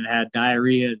and had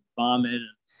diarrhea and vomit. And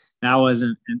that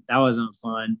wasn't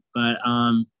fun. But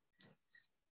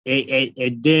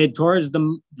it did towards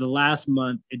the last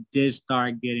month. It did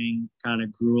start getting kind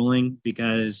of grueling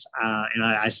because and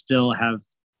I still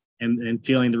am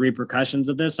feeling the repercussions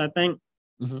of this. I think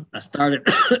I started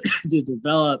to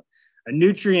develop a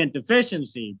nutrient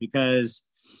deficiency because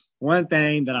one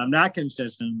thing that I'm not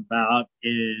consistent about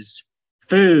is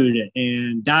food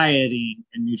and dieting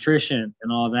and nutrition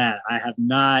and all that. I have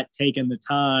not taken the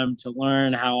time to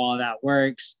learn how all that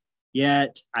works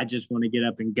yet. I just want to get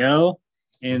up and go.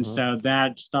 And so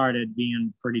that started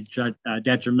being pretty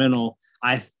detrimental.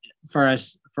 For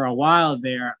a while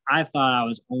there, I thought I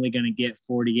was only going to get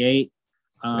 48.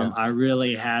 I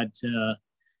really had to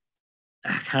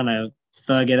kind of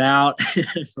thug it out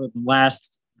for the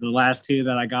last two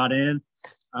that I got in.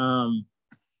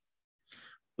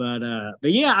 But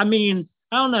yeah, I mean,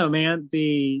 I don't know, man.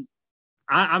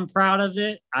 I'm proud of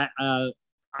it.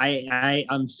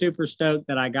 I'm super stoked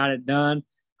that I got it done.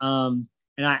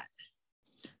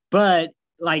 But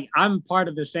like, I'm part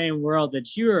of the same world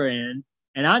that you're in,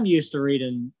 and I'm used to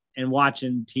reading and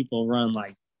watching people run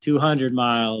like 200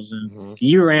 miles, and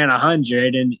you ran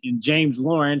 100, and James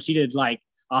Lawrence, he did like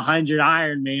 100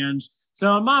 Ironmans.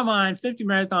 So in my mind, 50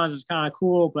 marathons is kind of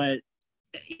cool, but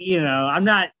I'm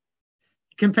not.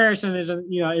 Comparison is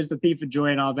the thief of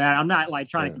joy and all that. I'm not like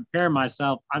trying to compare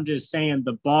myself. I'm just saying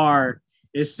the bar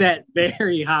is set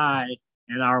very high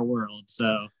in our world.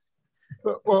 So,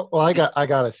 well, I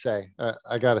gotta say,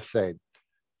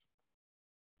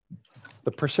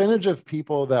 the percentage of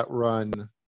people that run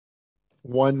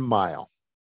 1 mile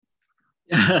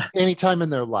anytime in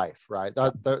their life, right?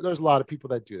 There's a lot of people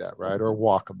that do that, right? Or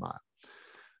walk a mile.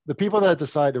 The people that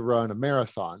decide to run a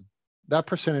marathon, that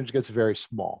percentage gets very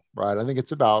small, right? I think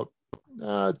it's about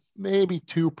maybe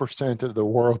 2% of the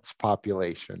world's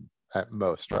population at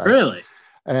most, right? Really?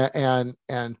 And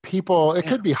people, it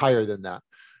could be higher than that,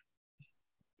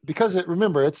 because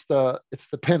remember, it's the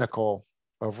pinnacle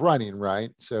of running,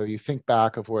 right? So you think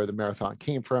back of where the marathon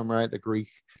came from, right? The Greek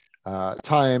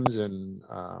times and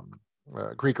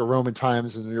Greek or Roman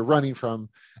times, and you're running from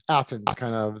Athens,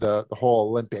 kind of the whole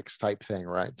Olympics type thing,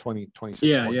 right? 26,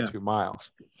 22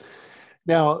 miles.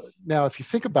 Now, if you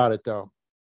think about it, though,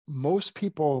 most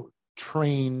people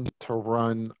train to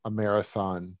run a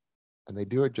marathon, and they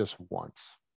do it just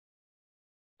once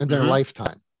in their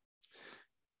lifetime.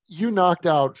 You knocked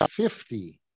out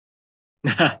 50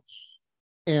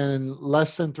 in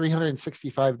less than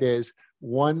 365 days,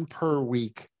 one per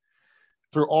week,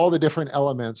 through all the different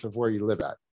elements of where you live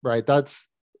at, right?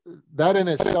 That in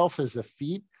itself is a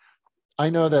feat. I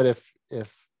know that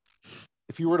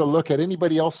if you were to look at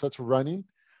anybody else that's running,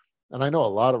 and I know a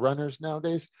lot of runners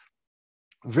nowadays,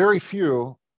 very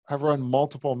few have run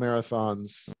multiple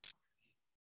marathons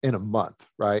in a month,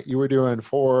 right? You were doing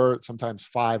 4, sometimes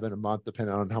 5 in a month,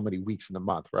 depending on how many weeks in the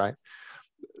month, right?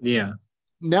 Yeah.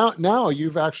 Now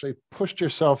you've actually pushed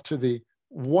yourself to the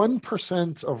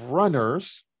 1% of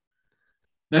runners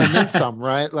and then some,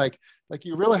 right? Like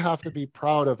you really have to be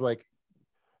proud of, like,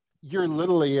 you're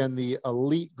literally in the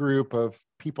elite group of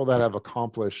people that have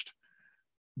accomplished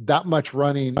that much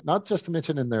running, not just to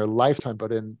mention in their lifetime,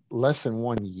 but in less than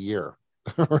 1 year,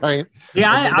 right?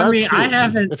 Yeah, I mean, I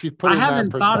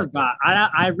haven't thought about.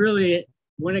 I really,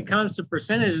 when it comes to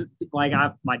percentage, like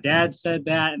my dad said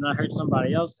that, and I heard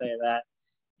somebody else say that,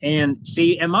 and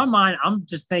see, in my mind, I'm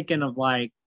just thinking of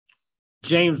like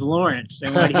James Lawrence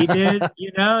and what he did,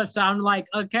 So I'm like,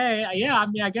 okay, yeah, I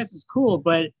mean, I guess it's cool,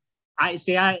 but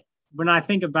when I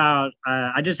think about,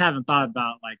 I just haven't thought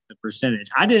about like the percentage.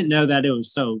 I didn't know that it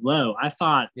was so low. I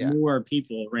thought more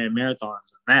people ran marathons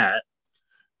than that,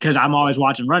 because I'm always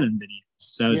watching running videos,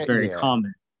 so it's very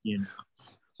common,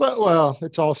 Well,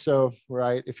 it's also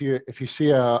right. If you see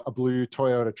a blue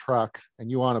Toyota truck and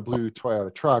you want a blue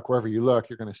Toyota truck, wherever you look,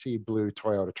 you're going to see blue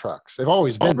Toyota trucks. They've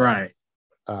always been right.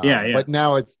 But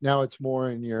now it's more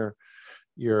in your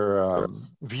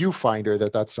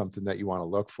viewfinder that's something that you want to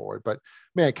look for. But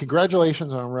man,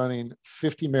 congratulations on running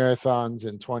 50 marathons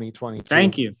in 2022.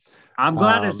 Thank you. I'm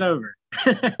glad it's over.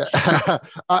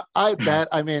 I bet.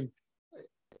 I mean,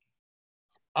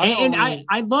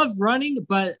 I love running,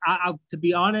 but to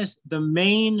be honest,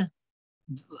 and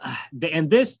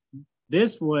this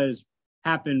was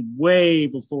happened way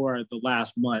before the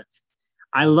last month.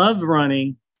 I love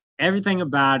running, everything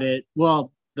about it.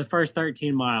 Well, the first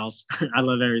 13 miles, I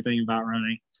love everything about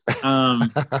running. But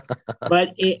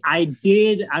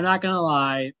I'm not going to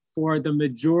lie, for the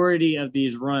majority of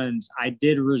these runs, I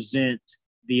did resent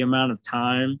the amount of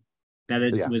time that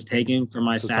it was taking for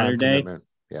my Saturday.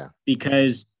 Yeah.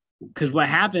 Because what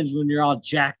happens when you're all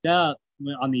jacked up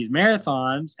on these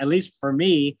marathons, at least for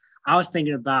me, I was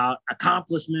thinking about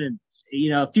accomplishments,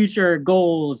 future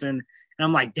goals. And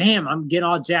I'm like, damn, I'm getting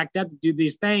all jacked up to do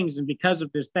these things. And because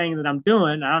of this thing that I'm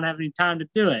doing, I don't have any time to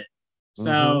do it.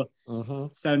 So,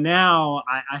 so now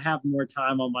I have more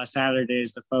time on my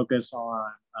Saturdays to focus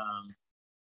on,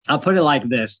 I'll put it like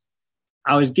this.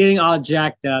 I was getting all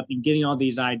jacked up and getting all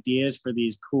these ideas for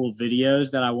these cool videos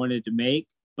that I wanted to make.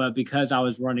 But because I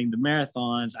was running the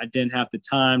marathons, I didn't have the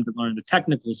time to learn the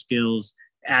technical skills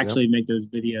to actually make those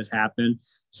videos happen.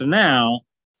 So now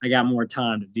I got more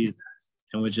time to do that,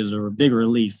 and which is a big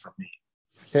relief for me.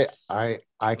 Hey, I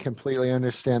completely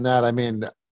understand that. I mean,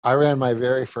 I ran my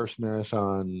very first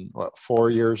marathon, 4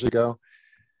 years ago.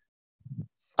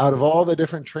 Out of all the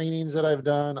different trainings that I've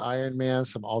done, Ironman,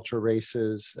 some ultra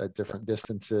races at different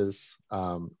distances,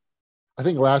 I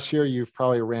think last year you've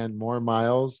probably ran more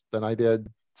miles than I did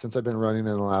since I've been running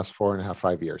in the last 4.5,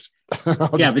 5 years.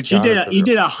 Yeah, but you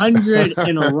did 100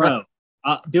 in a row.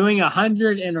 Doing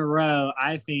 100 in a row,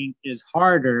 I think, is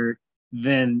harder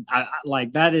than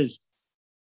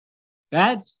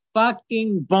that's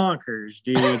fucking bonkers,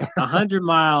 dude. 100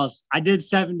 miles. I did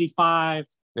 75,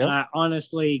 and I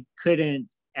honestly couldn't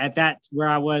where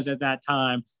I was at that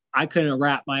time. I couldn't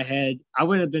wrap my head. I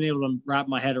wouldn't have been able to wrap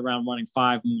my head around running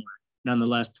 5 more,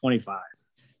 nonetheless 25.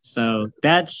 So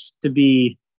that's to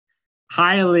be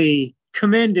highly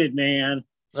commended, man.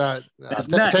 Thank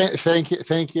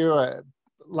you.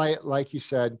 Like you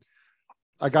said,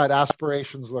 I got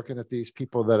aspirations looking at these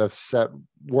people that have set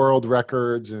world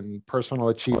records and personal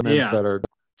achievements that are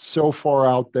so far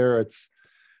out there. It's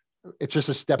just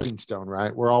a stepping stone,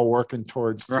 right? We're all working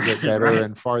towards to get better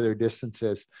and farther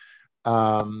distances.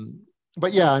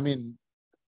 But yeah, I mean,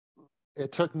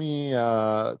 it took me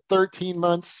 13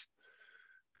 months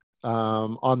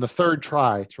on the third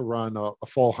try to run a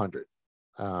full 100.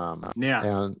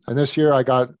 And this year I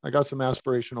got some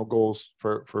aspirational goals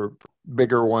for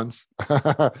bigger ones.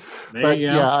 But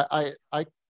yeah,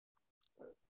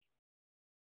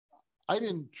 I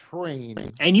didn't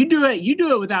train. And you do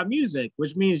it without music,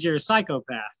 which means you're a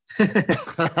psychopath.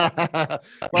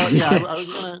 Well, yeah,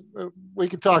 we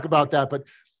could talk about that, but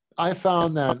I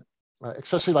found that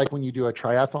especially like when you do a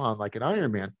triathlon like an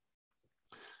Ironman,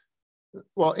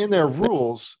 well, in their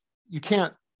rules, you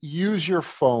can't use your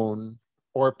phone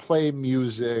or play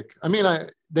music. I mean,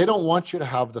 they don't want you to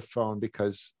have the phone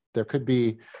because there could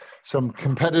be some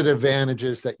competitive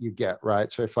advantages that you get,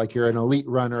 right? So if like you're an elite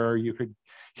runner, you could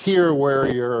hear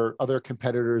where your other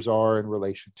competitors are in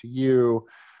relation to you.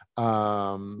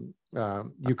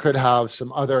 You could have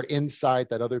some other insight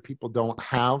that other people don't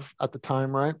have at the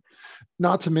time, right?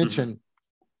 Not to mention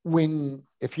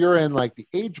if you're in like the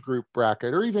age group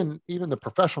bracket or even the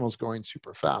professionals going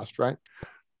super fast, right?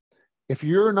 If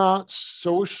you're not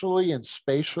socially and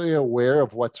spatially aware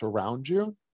of what's around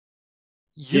you,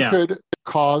 you could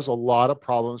cause a lot of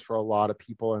problems for a lot of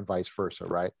people and vice versa,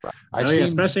 right? I've seen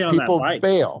especially on people that bike.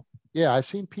 bail. Yeah, I've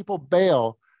seen people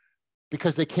bail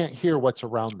because they can't hear what's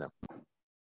around them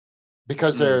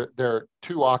because they're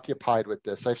too occupied with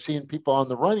this. I've seen people on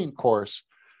the running course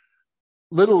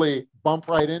literally bump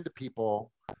right into people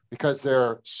because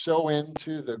they're so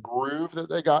into the groove that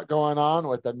they got going on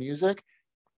with the music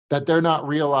that they're not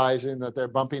realizing that they're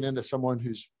bumping into someone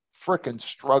who's freaking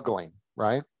struggling,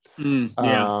 right?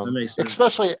 That makes sense.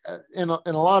 Especially in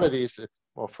a lot of these,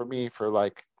 well, for me, for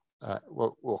like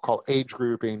what we'll call age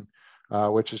grouping,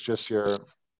 which is just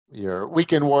your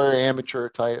weekend warrior amateur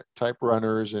type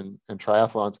runners and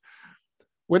triathlons.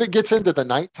 When it gets into the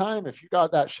nighttime, if you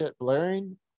got that shit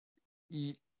blaring,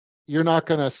 you're not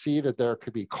going to see that there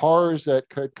could be cars that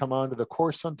could come onto the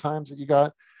course sometimes that you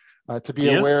got to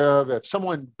be aware of. If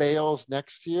someone bails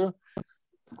next to you,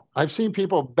 I've seen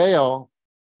people bail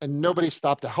and nobody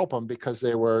stopped to help them because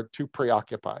they were too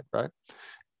preoccupied, right?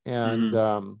 And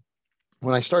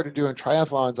when I started doing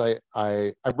triathlons,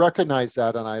 I recognized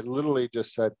that, and I literally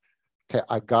just said, okay,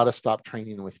 I got to stop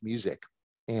training with music.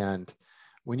 And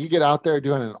when you get out there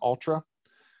doing an ultra,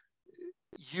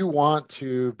 you want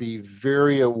to be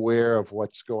very aware of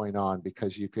what's going on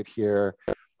because you could hear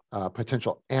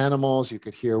potential animals. You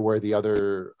could hear where the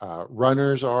other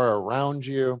runners are around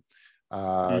you.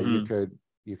 You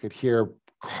could hear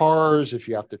cars if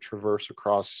you have to traverse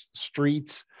across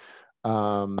streets.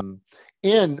 And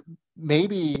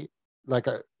maybe like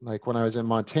when I was in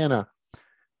Montana,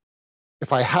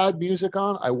 if I had music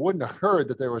on, I wouldn't have heard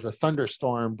that there was a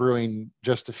thunderstorm brewing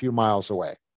just a few miles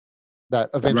away that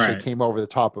eventually came over the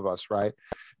top of us, right?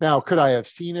 Now, could I have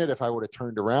seen it if I would have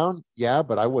turned around? Yeah,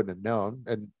 but I wouldn't have known.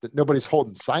 And nobody's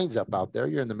holding signs up out there.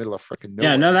 You're in the middle of freaking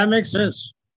nowhere. Yeah, no, that makes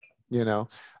sense. You know,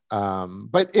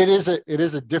 but it is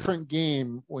a different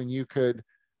game when you could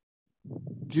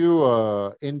do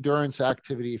a endurance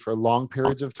activity for long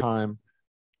periods of time,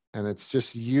 and it's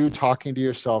just you talking to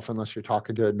yourself, unless you're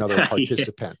talking to another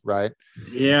participant, right?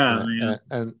 Yeah,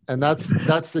 and that's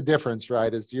the difference,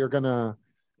 right? Is you're gonna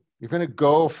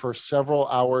go for several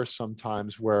hours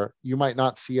sometimes where you might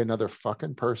not see another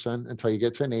fucking person until you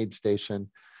get to an aid station.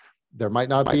 There might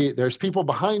not be, there's people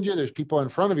behind you, there's people in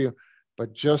front of you,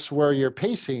 but just where you're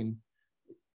pacing,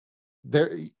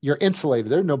 there you're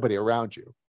insulated. There's nobody around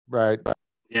you, right?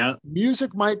 Yeah.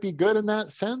 Music might be good in that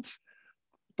sense,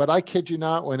 but I kid you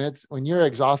not, when you're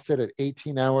exhausted at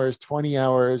 18 hours, 20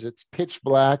 hours, it's pitch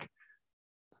black.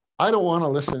 I don't want to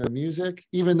listen to music,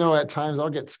 even though at times I'll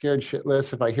get scared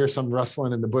shitless if I hear some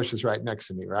rustling in the bushes right next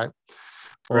to me, right?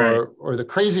 Or the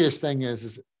craziest thing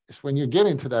is when you get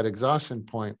into that exhaustion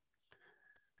point,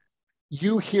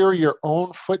 you hear your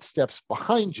own footsteps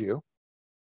behind you.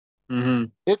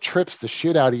 It trips the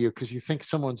shit out of you because you think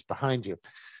someone's behind you.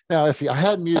 Now, if I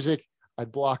had music,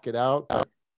 I'd block it out.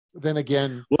 Then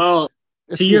again, well,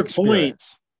 to your point,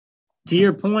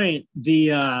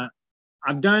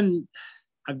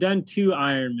 I've done 2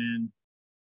 Ironman,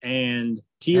 and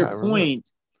to your point,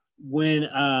 when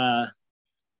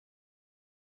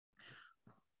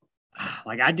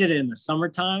like I did it in the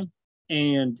summertime,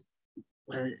 and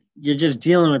you're just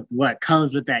dealing with what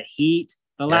comes with that heat.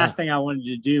 The last thing I wanted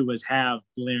to do was have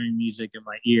blaring music in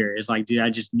my ear. It's like, dude, I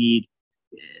just need,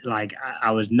 like,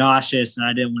 I was nauseous and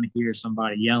I didn't want to hear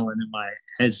somebody yelling in my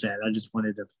headset. I just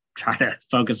wanted to try to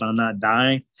focus on not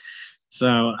dying.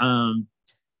 So,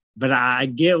 but I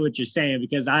get what you're saying,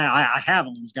 because I have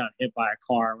almost got hit by a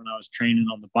car when I was training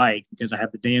on the bike because I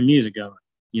had the damn music going,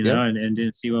 and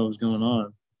didn't see what was going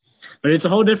on. But it's a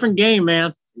whole different game,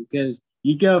 man, because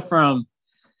you go from,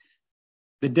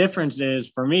 the difference is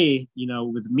for me,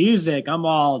 with music, I'm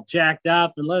all jacked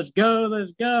up and let's go.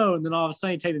 And then all of a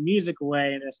sudden you take the music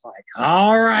away and it's like,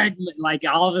 all right. Like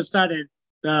all of a sudden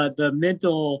the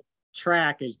mental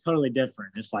track is totally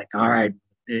different. It's like, all right,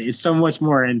 it's so much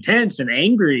more intense and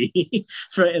angry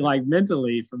for like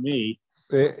mentally for me.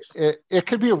 It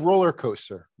could be a roller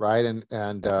coaster, right?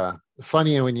 And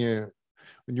funny when you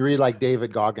read like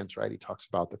David Goggins, right? He talks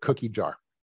about the cookie jar,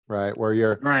 right? Where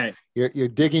you're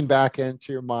digging back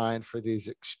into your mind for these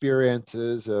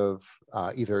experiences of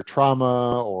either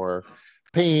trauma or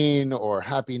pain or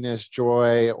happiness,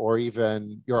 joy, or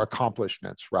even your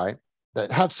accomplishments, right? That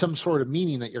have some sort of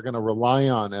meaning that you're going to rely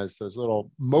on as those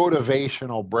little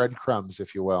motivational breadcrumbs,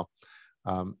 if you will.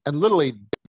 And literally,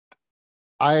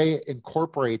 I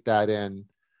incorporate that in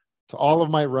to all of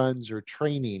my runs or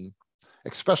training,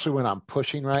 especially when I'm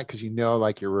pushing, right? Because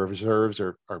like your reserves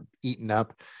are eaten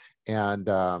up. And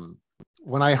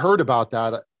when I heard about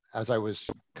that, as I was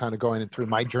kind of going through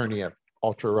my journey of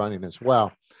ultra running as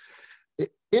well,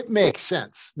 it makes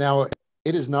sense. Now,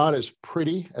 it is not as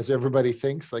pretty as everybody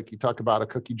thinks. Like you talk about a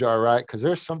cookie jar, right? Because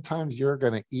there's sometimes you're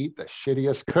going to eat the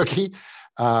shittiest cookie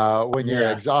when you're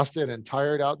exhausted and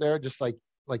tired out there, just like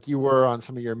you were on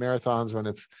some of your marathons when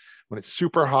it's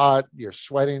super hot, you're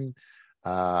sweating,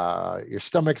 your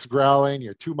stomach's growling,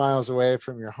 you're 2 miles away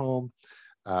from your home.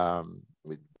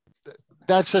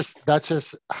 That's just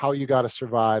how you got to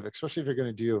survive, especially if you're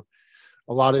going to do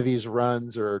a lot of these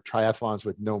runs or triathlons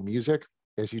with no music.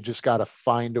 Is you just got to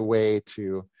find a way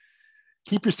to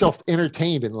keep yourself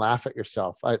entertained and laugh at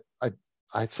yourself.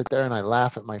 I sit there and I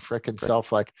laugh at my frickin'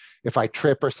 self, like if I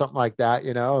trip or something like that,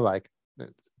 like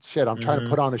shit, I'm trying to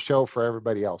put on a show for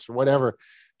everybody else or whatever,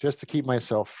 just to keep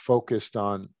myself focused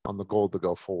on the goal to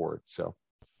go forward. So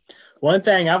one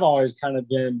thing I've always kind of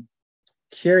been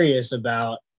curious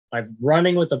about, like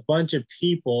running with a bunch of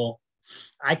people,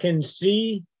 I can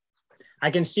see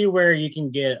where you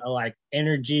can get like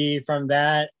energy from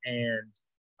that and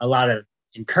a lot of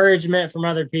encouragement from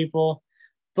other people.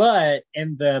 But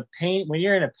in the pain, when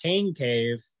you're in a pain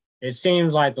cave, it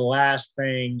seems like the last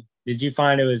thing, did you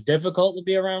find it was difficult to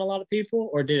be around a lot of people,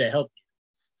 or did it help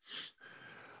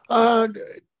you?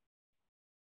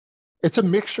 It's a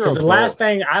mixture of the both. last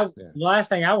thing I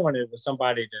wanted was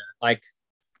somebody to like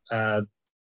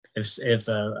if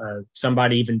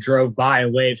somebody even drove by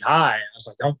and waved hi, I was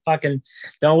like,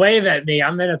 don't wave at me.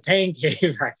 I'm in a pain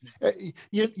cave right now.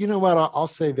 You know what? I'll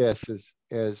say this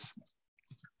is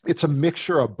it's a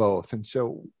mixture of both. And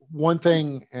so one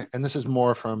thing, and this is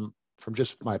more from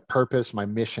just my purpose, my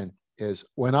mission, is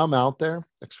when I'm out there,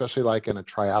 especially like in a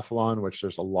triathlon, which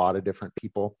there's a lot of different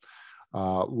people,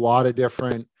 a lot of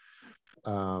different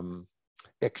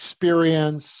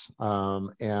experience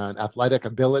and athletic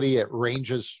ability. It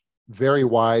ranges very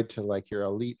wide to like your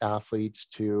elite athletes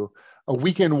to a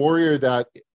weekend warrior that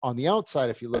on the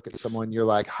outside, if you look at someone, you're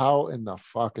like, how in the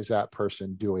fuck is that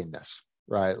person doing this?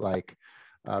 Right. Like,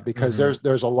 because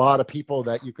there's a lot of people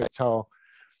that you could tell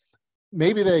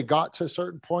maybe they got to a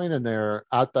certain point and they're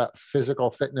at that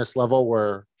physical fitness level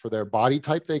where for their body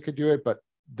type they could do it, but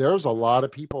there's a lot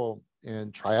of people in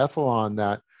triathlon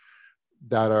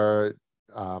that are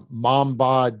mom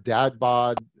bod, dad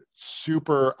bod,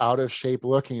 super out of shape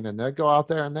looking, and they go out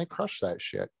there and they crush that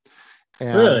shit.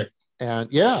 And really?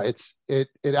 And yeah,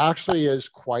 it actually is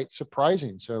quite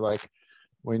surprising. So like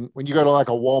when you go to like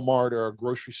a Walmart or a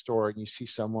grocery store and you see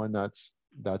someone that's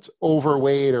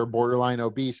overweight or borderline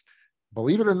obese,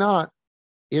 believe it or not,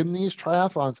 in these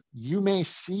triathlons, you may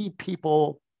see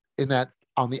people in that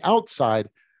on the outside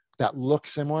that look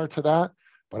similar to that,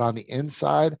 but on the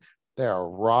inside, they are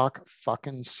rock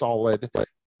fucking solid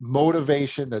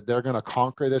motivation that they're going to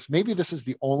conquer this. Maybe this is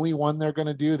the only one they're going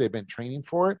to do. They've been training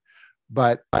for it,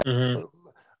 but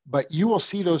you will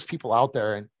see those people out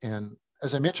there. And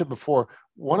as I mentioned before,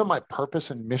 one of my purpose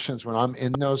and missions when I'm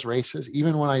in those races,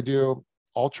 even when I do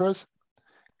ultras,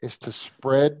 is to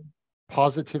spread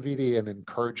positivity and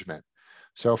encouragement.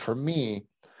 So for me,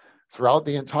 throughout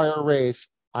the entire race,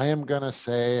 I am going to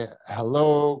say,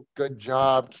 hello, good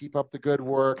job, keep up the good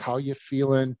work. How you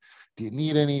feeling? Do you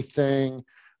need anything?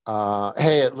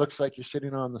 Hey, it looks like you're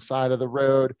sitting on the side of the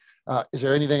road. Is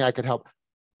there anything I could help?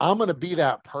 I'm going to be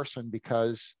that person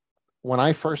because when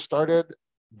I first started,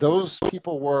 those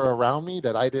people were around me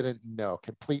that I didn't know,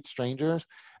 complete strangers.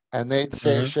 And they'd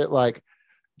say shit like,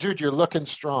 dude, you're looking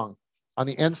strong. On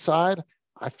the inside,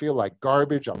 I feel like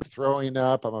garbage. I'm throwing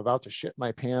up. I'm about to shit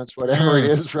my pants, whatever it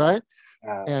is, right?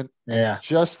 And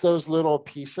just those little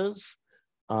pieces,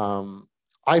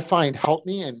 I find help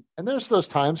me. And there's those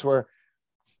times where,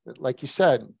 like you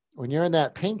said, when you're in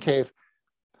that pain cave,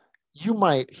 you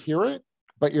might hear it,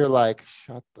 but you're like,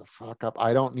 shut the fuck up.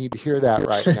 I don't need to hear that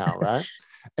right now, right?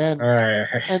 And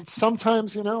and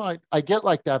sometimes, you know, I get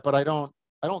like that, but I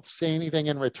don't say anything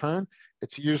in return.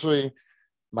 It's usually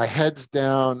my head's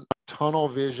down, tunnel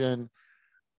vision,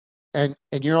 and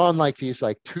you're on like these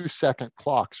like 2-second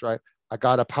clocks, right? I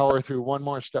got to power through one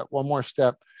more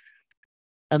step.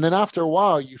 And then after a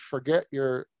while, you forget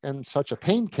you're in such a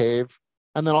pain cave.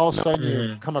 And then all of a sudden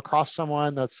you come across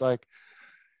someone that's like,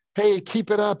 hey,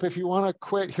 keep it up. If you want to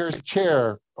quit, here's a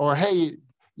chair. Or, hey,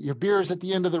 your beer is at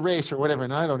the end of the race or whatever.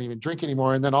 And I don't even drink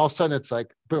anymore. And then all of a sudden it's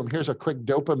like, boom, here's a quick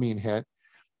dopamine hit.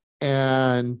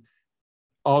 And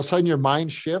all of a sudden your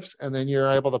mind shifts and then you're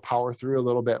able to power through a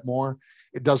little bit more.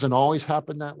 It doesn't always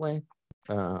happen that way.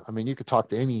 I mean, you could talk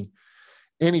to any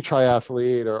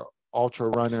triathlete or ultra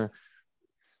runner.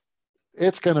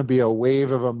 It's going to be a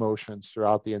wave of emotions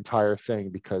throughout the entire thing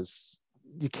because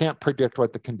you can't predict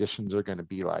what the conditions are going to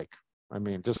be like. I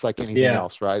mean, just like anything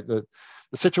else, right? The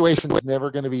situation is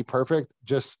never going to be perfect.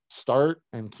 Just start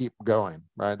and keep going,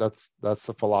 right? That's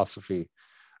the philosophy,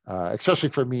 especially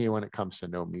for me when it comes to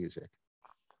no music.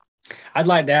 I'd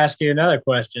like to ask you another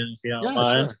question, if you don't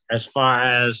mind, sure. as far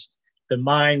as the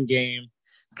mind game.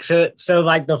 So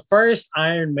like the first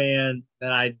Ironman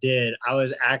that I did, I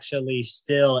was actually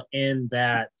still in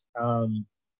that.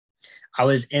 I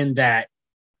was in that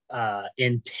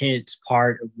intense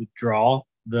part of withdrawal,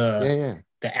 the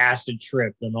acid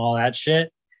trip and all that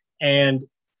shit. And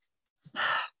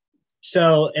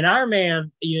so in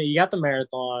Ironman, you got the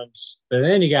marathons, but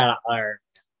then you got Iron,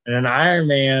 and an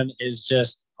Ironman is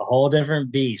just a whole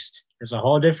different beast. It's a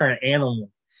whole different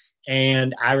animal.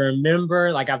 And I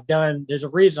remember, like, there's a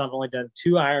reason I've only done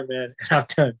 2 Ironman and I've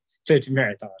done 50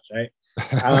 marathons, right?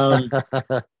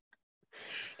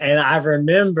 And I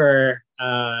remember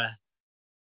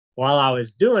while I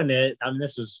was doing it, I mean,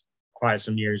 this was quite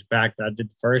some years back that I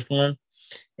did the first one.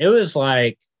 It was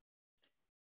like,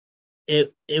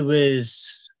 it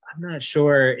was, I'm not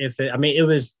sure if it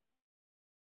was,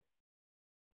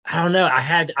 I don't know.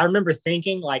 I remember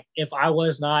thinking, like, if I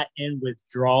was not in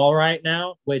withdrawal right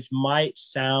now, which might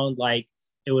sound like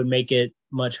it would make it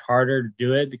much harder to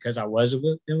do it because I was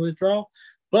in withdrawal.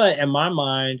 But in my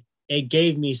mind, it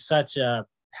gave me such a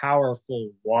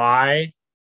powerful why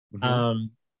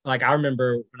like I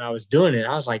remember when I was doing it,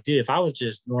 I was like, dude, if I was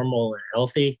just normal and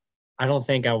healthy, I don't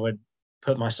think I would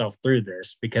put myself through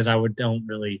this because I wouldn't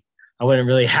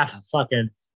really have a fucking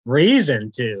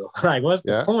reason to. Like, what's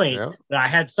the Yeah, point? yeah. That I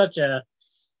had such a,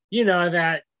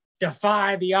 that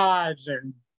defy the odds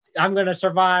and I'm gonna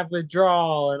survive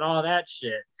withdrawal and all that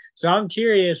shit. So I'm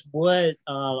curious what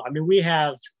I mean, we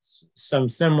have some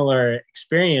similar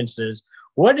experiences.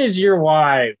 What is your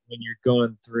why when you're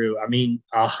going through, I mean,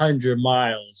 100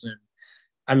 miles? And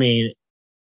I mean,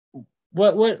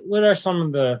 what are some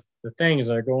of the things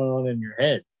that are going on in your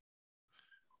head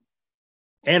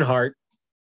and heart?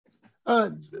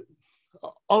 Uh,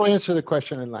 I'll answer the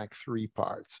question in like three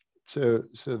parts. So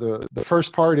the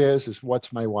first part is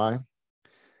what's my why?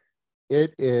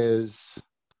 It is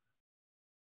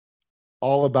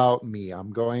all about me.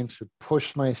 I'm going to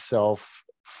push myself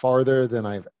farther than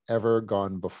I've ever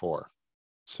gone before.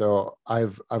 So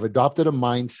I've adopted a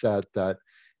mindset that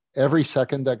every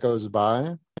second that goes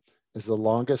by is the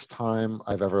longest time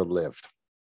I've ever lived.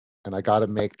 And I got to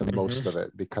make the most of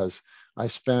it because I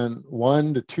spent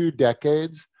 1 to 2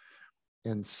 decades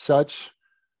in such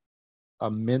a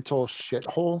mental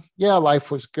shithole. Yeah, life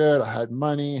was good. I had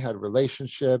money, had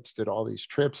relationships, did all these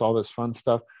trips, all this fun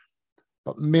stuff.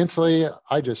 But mentally,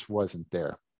 I just wasn't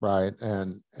there, right?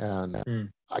 And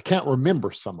I can't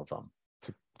remember some of them,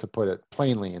 to put it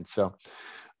plainly. And so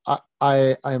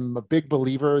I'm a big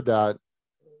believer that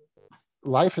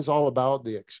life is all about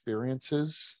the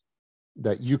experiences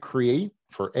that you create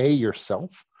for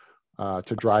yourself,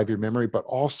 to drive your memory, but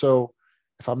also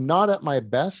if I'm not at my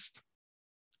best,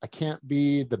 I can't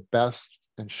be the best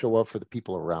and show up for the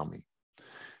people around me.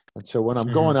 And so when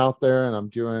I'm going out there and I'm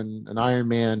doing an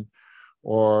Ironman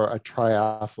or a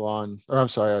triathlon,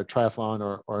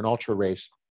 or an ultra race,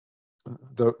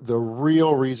 the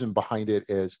real reason behind it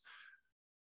is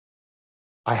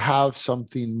I have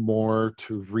something more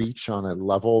to reach on a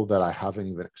level that I haven't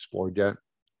even explored yet,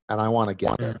 and I want to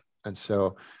get there. And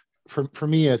so for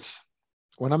me, it's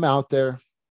when I'm out there,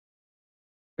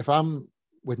 if I'm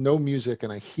with no music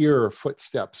and I hear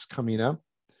footsteps coming up,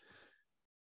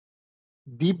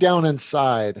 deep down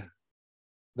inside,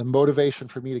 the motivation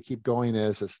for me to keep going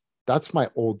is that's my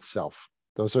old self.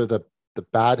 Those are the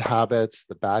bad habits,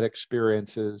 the bad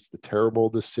experiences, the terrible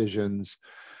decisions,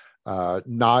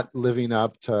 not living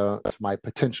up to my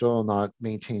potential, not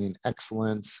maintaining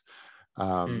excellence,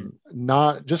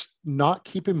 not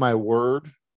keeping my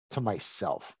word to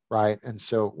myself, right? And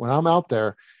so when I'm out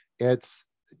there, it's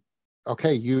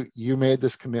okay. You made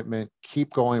this commitment.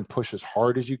 Keep going. Push as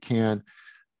hard as you can.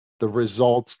 The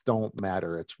results don't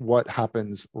matter. It's what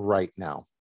happens right now.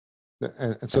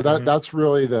 And so that's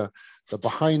really the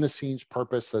behind the scenes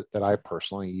purpose that I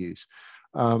personally use.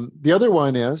 The other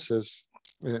one is,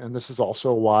 and this is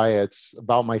also why it's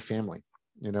about my family.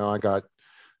 I got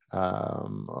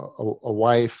a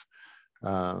wife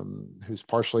who's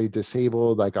partially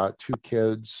disabled. I got 2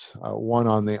 kids, one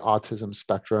on the autism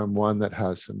spectrum, one that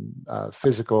has some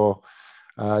physical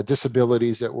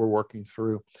disabilities that we're working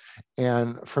through.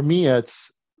 And for me, I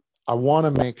want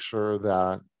to make sure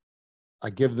that I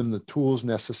give them the tools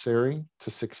necessary to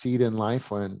succeed in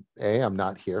life when A, I'm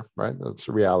not here, right? That's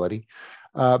a reality.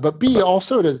 But B,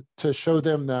 also to show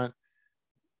them that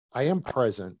I am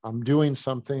present. I'm doing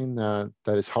something that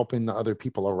is helping the other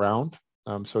people around.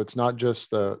 So it's not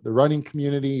just the running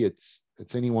community. It's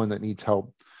anyone that needs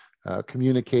help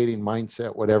communicating,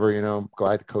 mindset, whatever. I'm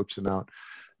glad to coach them out.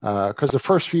 Because the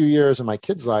first few years of my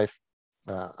kids' life,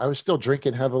 I was still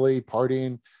drinking heavily,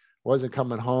 partying, wasn't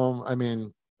coming home. I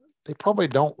mean, they probably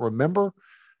don't remember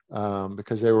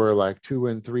because they were like 2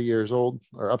 and 3 years old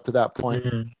or up to that point.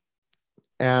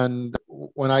 And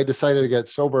when I decided to get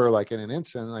sober, like in an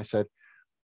instant, I said,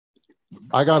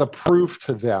 I got to prove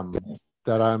to them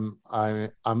that I'm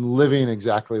living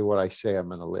exactly what I say I'm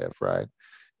going to live, right?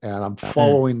 And I'm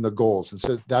following the goals. And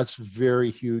so that's very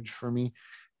huge for me.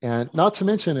 And not to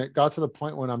mention, it got to the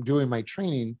point when I'm doing my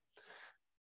training.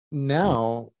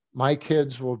 Now my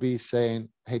kids will be saying,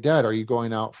 hey, Dad, are you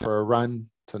going out for a run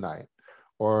tonight?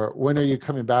 Or when are you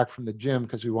coming back from the gym?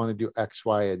 Because we want to do X,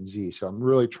 Y, and Z. So I'm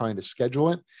really trying to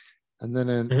schedule it. And then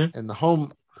in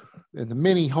the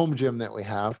mini home gym that we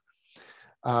have,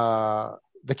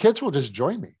 the kids will just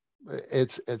join me.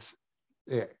 It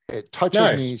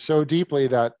touches me so deeply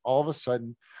that all of a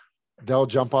sudden they'll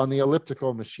jump on the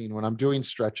elliptical machine when I'm doing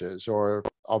stretches, or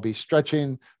I'll be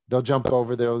stretching. They'll jump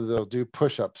over there. They'll do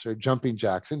push-ups or jumping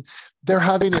jacks, and they're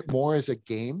having it more as a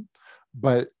game,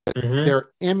 but they're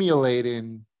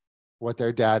emulating what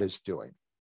their dad is doing.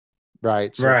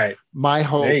 Right. So my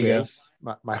hope is,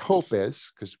 my hope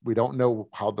is, because we don't know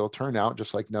how they'll turn out,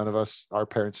 just like none of us, our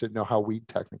parents didn't know how we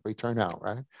technically turn out,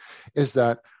 right? Is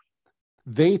that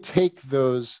they take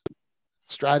those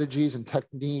strategies and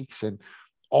techniques and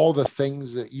all the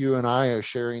things that you and I are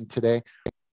sharing today,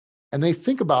 and they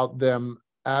think about them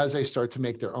as they start to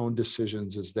make their own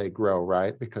decisions as they grow,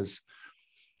 right? Because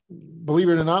believe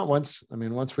it or not, once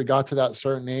we got to that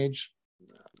certain age,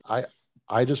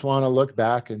 I just want to look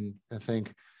back and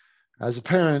think, as a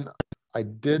parent, I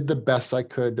did the best I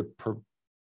could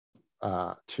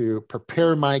to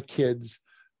prepare my kids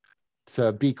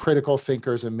to be critical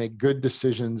thinkers and make good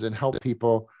decisions and help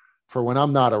people for when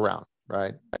I'm not around,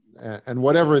 right? And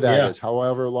whatever that is,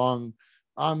 however long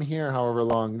I'm here, however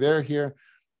long they're here,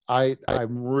 I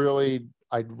really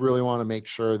want to make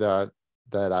sure that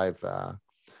I've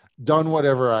done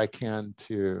whatever I can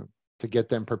to get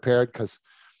them prepared. Because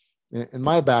in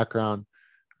my background,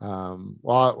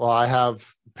 while I have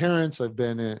parents, I've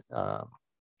been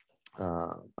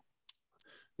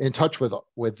in touch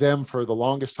with them for the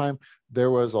longest time.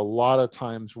 There was a lot of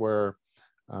times where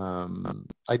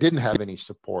I didn't have any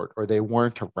support, or they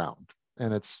weren't around.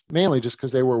 And it's mainly just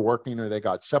because they were working or they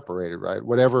got separated, right?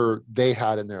 Whatever they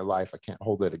had in their life, I can't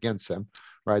hold it against them,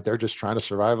 right? They're just trying to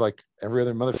survive like every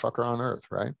other motherfucker on earth,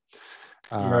 right?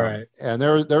 Right. And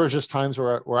there was just times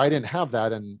where I didn't have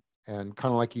that. And kind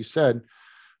of like you said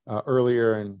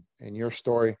earlier in your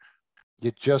story,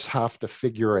 you just have to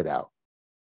figure it out.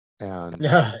 And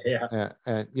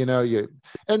and you know,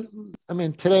 I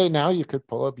mean, today now you could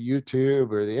pull up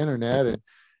YouTube or the internet and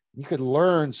you could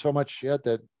learn so much shit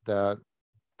that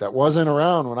wasn't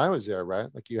around when I was there, right?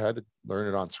 Like you had to learn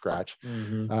it on scratch.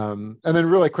 Mm-hmm. And then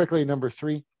really quickly, number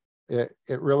 3, it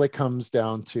really comes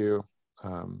down to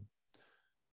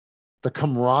the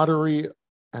camaraderie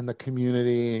and the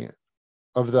community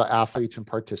of the athletes and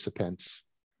participants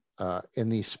in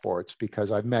these sports,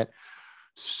 because I've met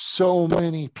so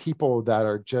many people that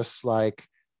are just like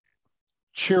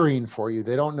cheering for you.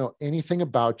 They don't know anything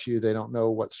about you. They don't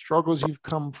know what struggles you've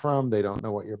come from. They don't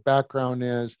know what your background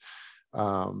is,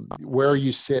 where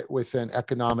you sit within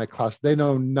economic class. They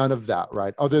know none of that,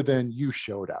 right? Other than you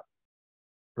showed up,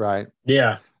 right?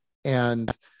 Yeah. And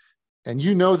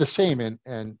you know the same.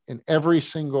 And in every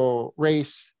single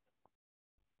race,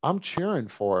 I'm cheering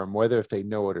for them, whether if they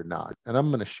know it or not. And I'm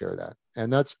going to share that.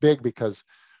 And that's big, because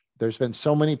there's been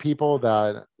so many people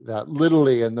that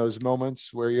literally in those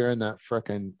moments where you're in that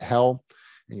frickin' hell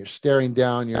and you're staring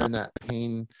down, you're in that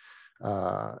pain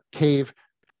cave,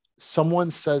 someone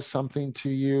says something to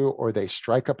you or they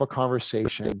strike up a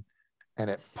conversation and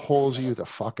it pulls you the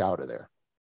fuck out of there.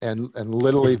 And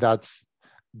literally that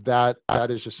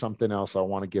is just something else. I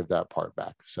want to give that part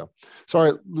back. So sorry,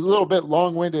 a little bit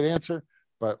long-winded answer,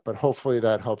 but hopefully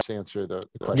that helps answer the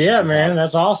question. Yeah, man,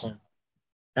 that's awesome.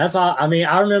 That's all. I mean,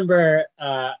 I remember,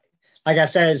 like I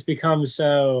said, it's become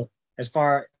so it's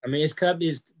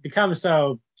become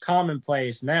so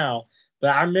commonplace now. But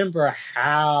I remember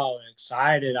how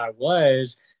excited I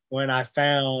was when I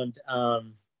found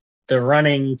the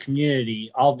running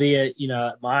community, albeit,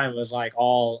 mine was like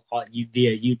all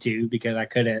via YouTube because I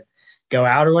couldn't go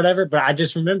out or whatever. But I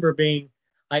just remember being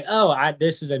like,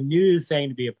 this is a new thing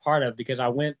to be a part of, because I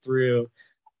went through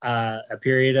a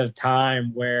period of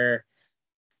time where,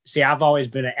 see, I've always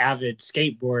been an avid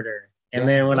skateboarder. And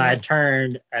then when I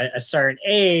turned a certain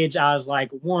age, I was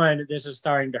like, 1, this is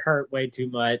starting to hurt way too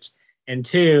much. And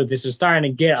 2, this is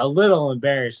starting to get a little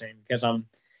embarrassing, because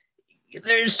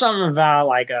there's something about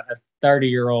like a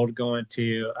 30-year-old going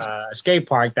to a skate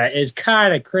park that is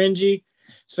kind of cringy.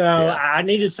 So I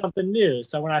needed something new.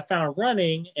 So when I found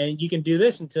running and you can do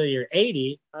this until you're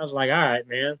 80, I was like, all right,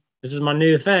 man, this is my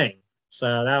new thing. So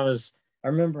I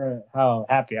remember how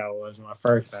happy I was when I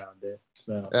first found it.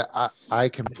 So I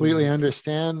completely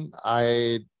understand.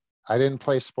 I didn't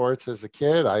play sports as a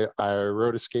kid. I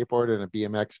rode a skateboard and a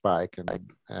BMX bike, and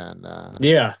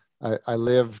I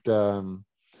lived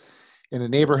in a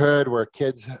neighborhood where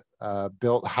kids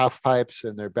built half pipes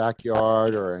in their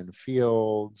backyard or in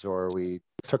fields, or we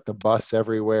took the bus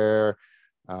everywhere.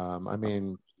 I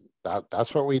mean,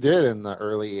 that's what we did in the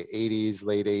early 80s,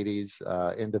 late 80s,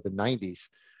 into the 90s.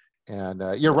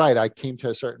 And you're right. I came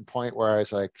to a certain point where I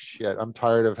was like, shit, I'm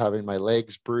tired of having my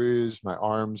legs bruised, my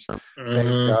arms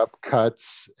banged up,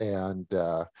 cuts, and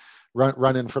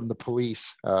running from the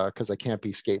police because I can't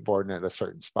be skateboarding at a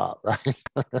certain spot, right?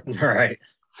 Right.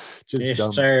 Just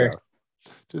dumb stuff.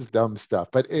 Just dumb stuff.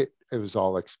 But it was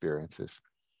all experiences.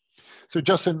 So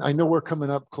Justin, I know we're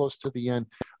coming up close to the end.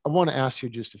 I want to ask you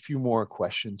just a few more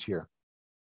questions here.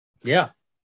 Yeah.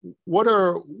 What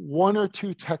are 1 or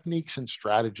 2 techniques and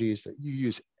strategies that you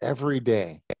use every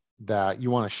day that you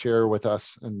want to share with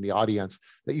us and the audience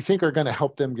that you think are going to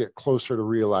help them get closer to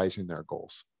realizing their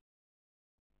goals?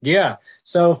 Yeah.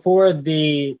 So for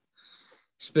the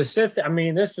specific, I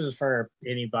mean, this is for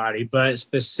anybody, but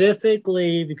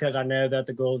specifically because I know that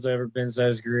the Goals Over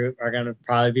Benzos group are going to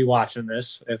probably be watching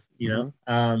this, if you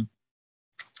know.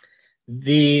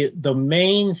 The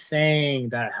main thing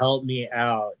that helped me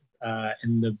out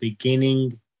in the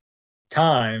beginning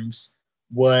times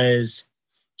was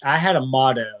I had a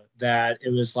motto that it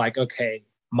was like, okay,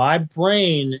 my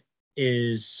brain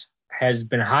has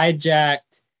been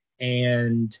hijacked,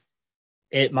 and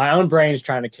my own brain is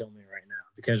trying to kill me right now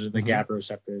because of the GABA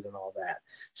receptors and all that.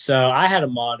 So I had a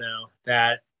motto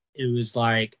that it was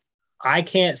like, I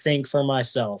can't think for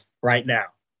myself right now,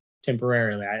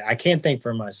 temporarily. I can't think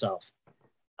for myself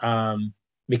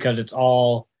because it's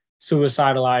all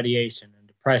suicidal ideation and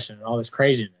depression and all this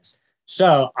craziness.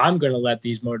 So I'm going to let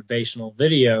these motivational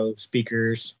video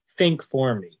speakers think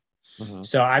for me.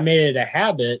 So I made it a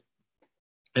habit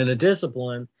and a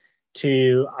discipline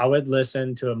I would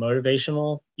listen to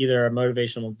either a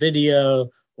motivational video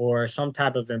or some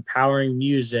type of empowering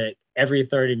music every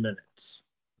 30 minutes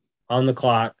on the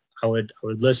clock. I would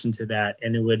listen to that,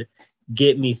 and it would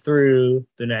get me through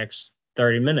the next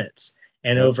 30 minutes.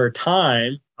 And over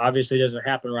time, obviously it doesn't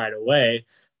happen right away,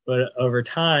 but over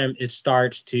time it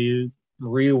starts to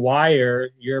rewire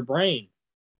your brain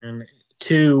and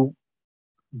to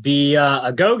be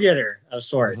a go-getter of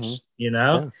sorts,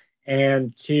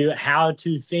 and to how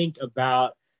to think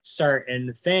about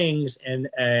certain things in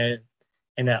an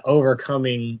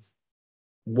overcoming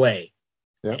way,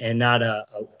 and not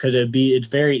because it's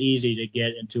very easy to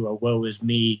get into a woe is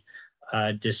me,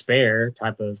 despair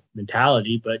type of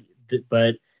mentality,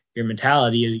 but your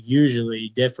mentality is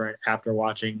usually different after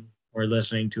watching or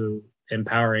listening to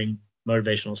empowering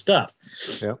motivational stuff.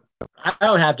 I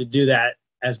don't have to do that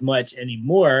as much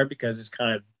anymore because it's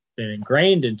kind of been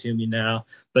ingrained into me now.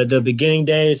 But the beginning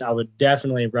days, I would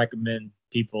definitely recommend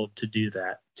people to do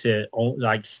that, to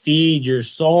like feed your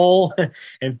soul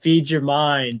and feed your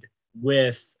mind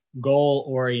with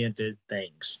goal-oriented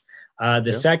things.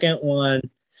 The second one,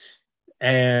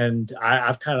 and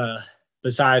I've kind of,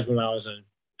 besides when I was an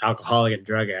alcoholic and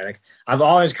drug addict, I've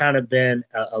always kind of been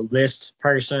a list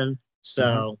person.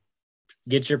 So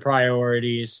get your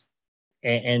priorities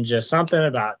and just something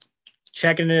about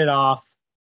checking it off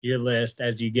your list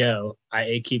as you go.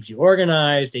 It keeps you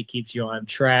organized. It keeps you on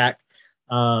track.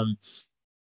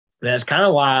 That's kind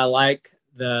of why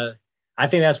I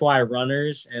think that's why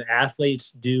runners and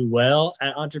athletes do well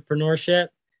at entrepreneurship,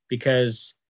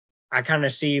 because I kind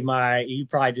of see you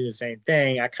probably do the same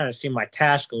thing. I kind of see my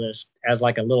task list as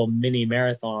like a little mini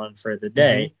marathon for the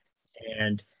day.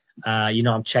 And,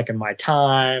 I'm checking my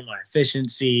time, my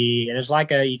efficiency, and it's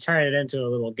like you turn it into a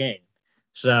little game.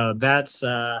 So that's,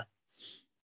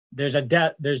 there's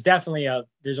definitely a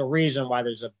reason why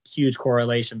there's a huge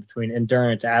correlation between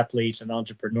endurance athletes and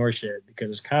entrepreneurship, because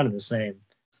it's kind of the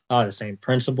same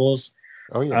principles.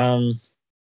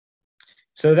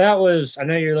 So that was, I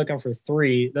know you're looking for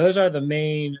 3. Those are the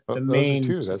main. Those are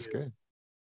 2. That's good.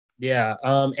 Yeah.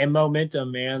 And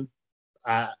momentum, man.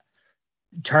 I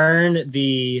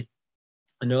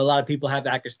know a lot of people have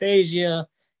akastasia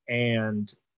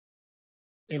and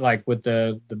like with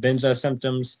the benzo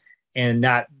symptoms, and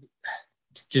not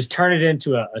just turn it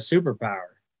into a superpower.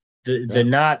 The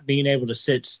not being able to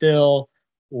sit still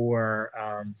or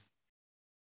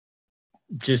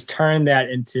just turn that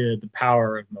into the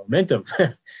power of momentum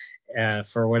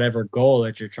for whatever goal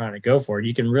that you're trying to go for.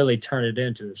 You can really turn it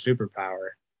into a superpower.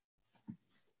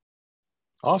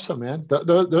 Awesome, man.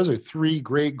 Those are 3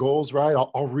 great goals, right?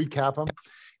 I'll recap them.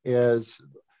 Is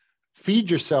feed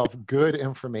yourself good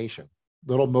information,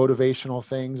 little motivational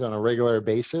things on a regular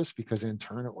basis, because in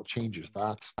turn it will change your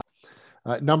thoughts.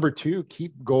 Number 2,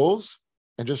 keep goals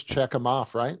and just check them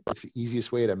off, right? It's the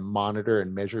easiest way to monitor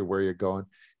and measure where you're going.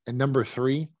 And number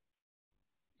 3,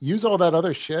 use all that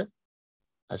other shit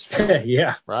as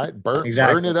fuel, right? Burn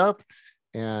it up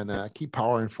and keep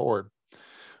powering forward.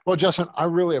 Well, Justin, I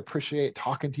really appreciate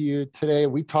talking to you today.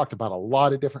 We talked about a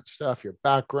lot of different stuff, your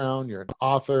background, you're an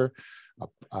author,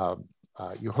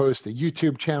 you host a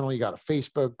YouTube channel, you got a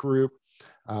Facebook group,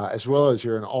 as well as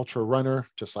you're an ultra runner,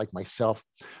 just like myself.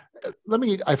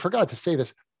 I forgot to say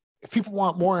this. If people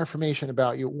want more information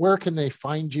about you, where can they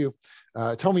find you?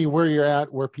 Tell me where you're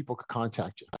at, where people could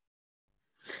contact you.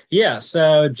 Yeah,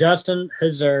 so Justin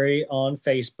Hazuri on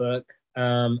Facebook.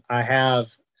 I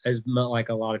have, like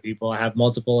a lot of people, I have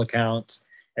multiple accounts.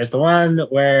 It's the one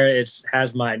where it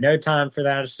has my no time for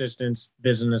that assistance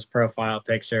business profile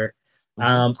picture.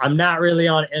 I'm not really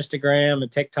on Instagram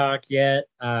and TikTok yet.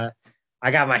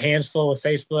 I got my hands full with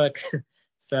Facebook.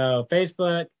 So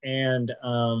Facebook and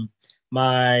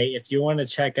if you want to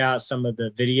check out some of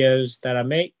the videos that I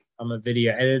make, I'm a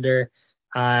video editor.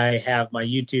 I have my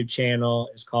YouTube channel.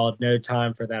 It's called No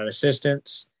Time for That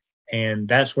Assistance. And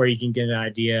that's where you can get an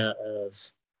idea of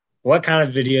what kind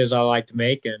of videos I like to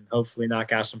make and hopefully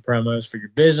knock out some promos for your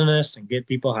business and get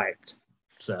people hyped.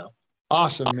 So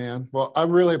awesome, man. Well, I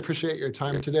really appreciate your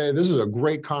time today. This is a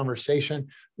great conversation.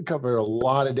 We covered a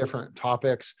lot of different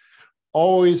topics.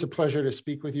 Always a pleasure to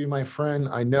speak with you, my friend.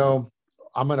 I know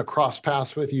I'm going to cross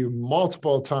paths with you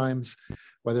multiple times,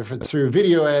 whether it's through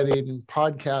video editing,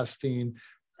 podcasting,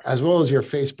 as well as your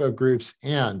Facebook groups.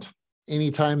 And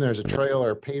anytime there's a trail or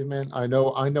a pavement, I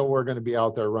know we're going to be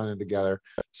out there running together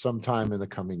sometime in the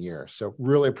coming year. So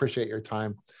really appreciate your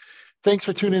time. Thanks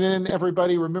for tuning in,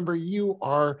 everybody. Remember, you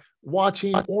are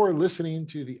watching or listening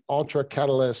to the Ultra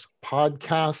Catalyst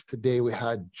podcast. Today, we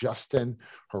had Justin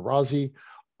Harazi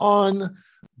on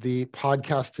the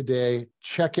podcast today.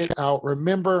 Check it out.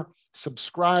 Remember,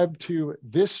 subscribe to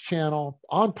this channel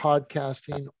on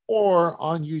podcasting or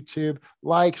on YouTube.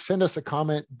 Send us a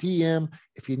comment, DM.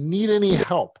 If you need any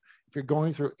help, if you're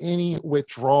going through any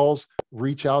withdrawals,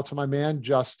 reach out to my man,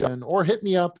 Justin, or hit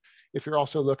me up if you're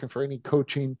also looking for any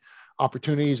coaching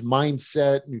opportunities,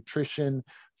 mindset, nutrition,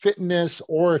 fitness,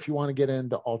 or if you want to get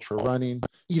into ultra running.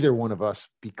 Either one of us,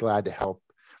 be glad to help.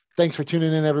 Thanks for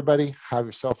tuning in, everybody. Have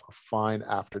yourself a fine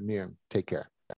afternoon. Take care.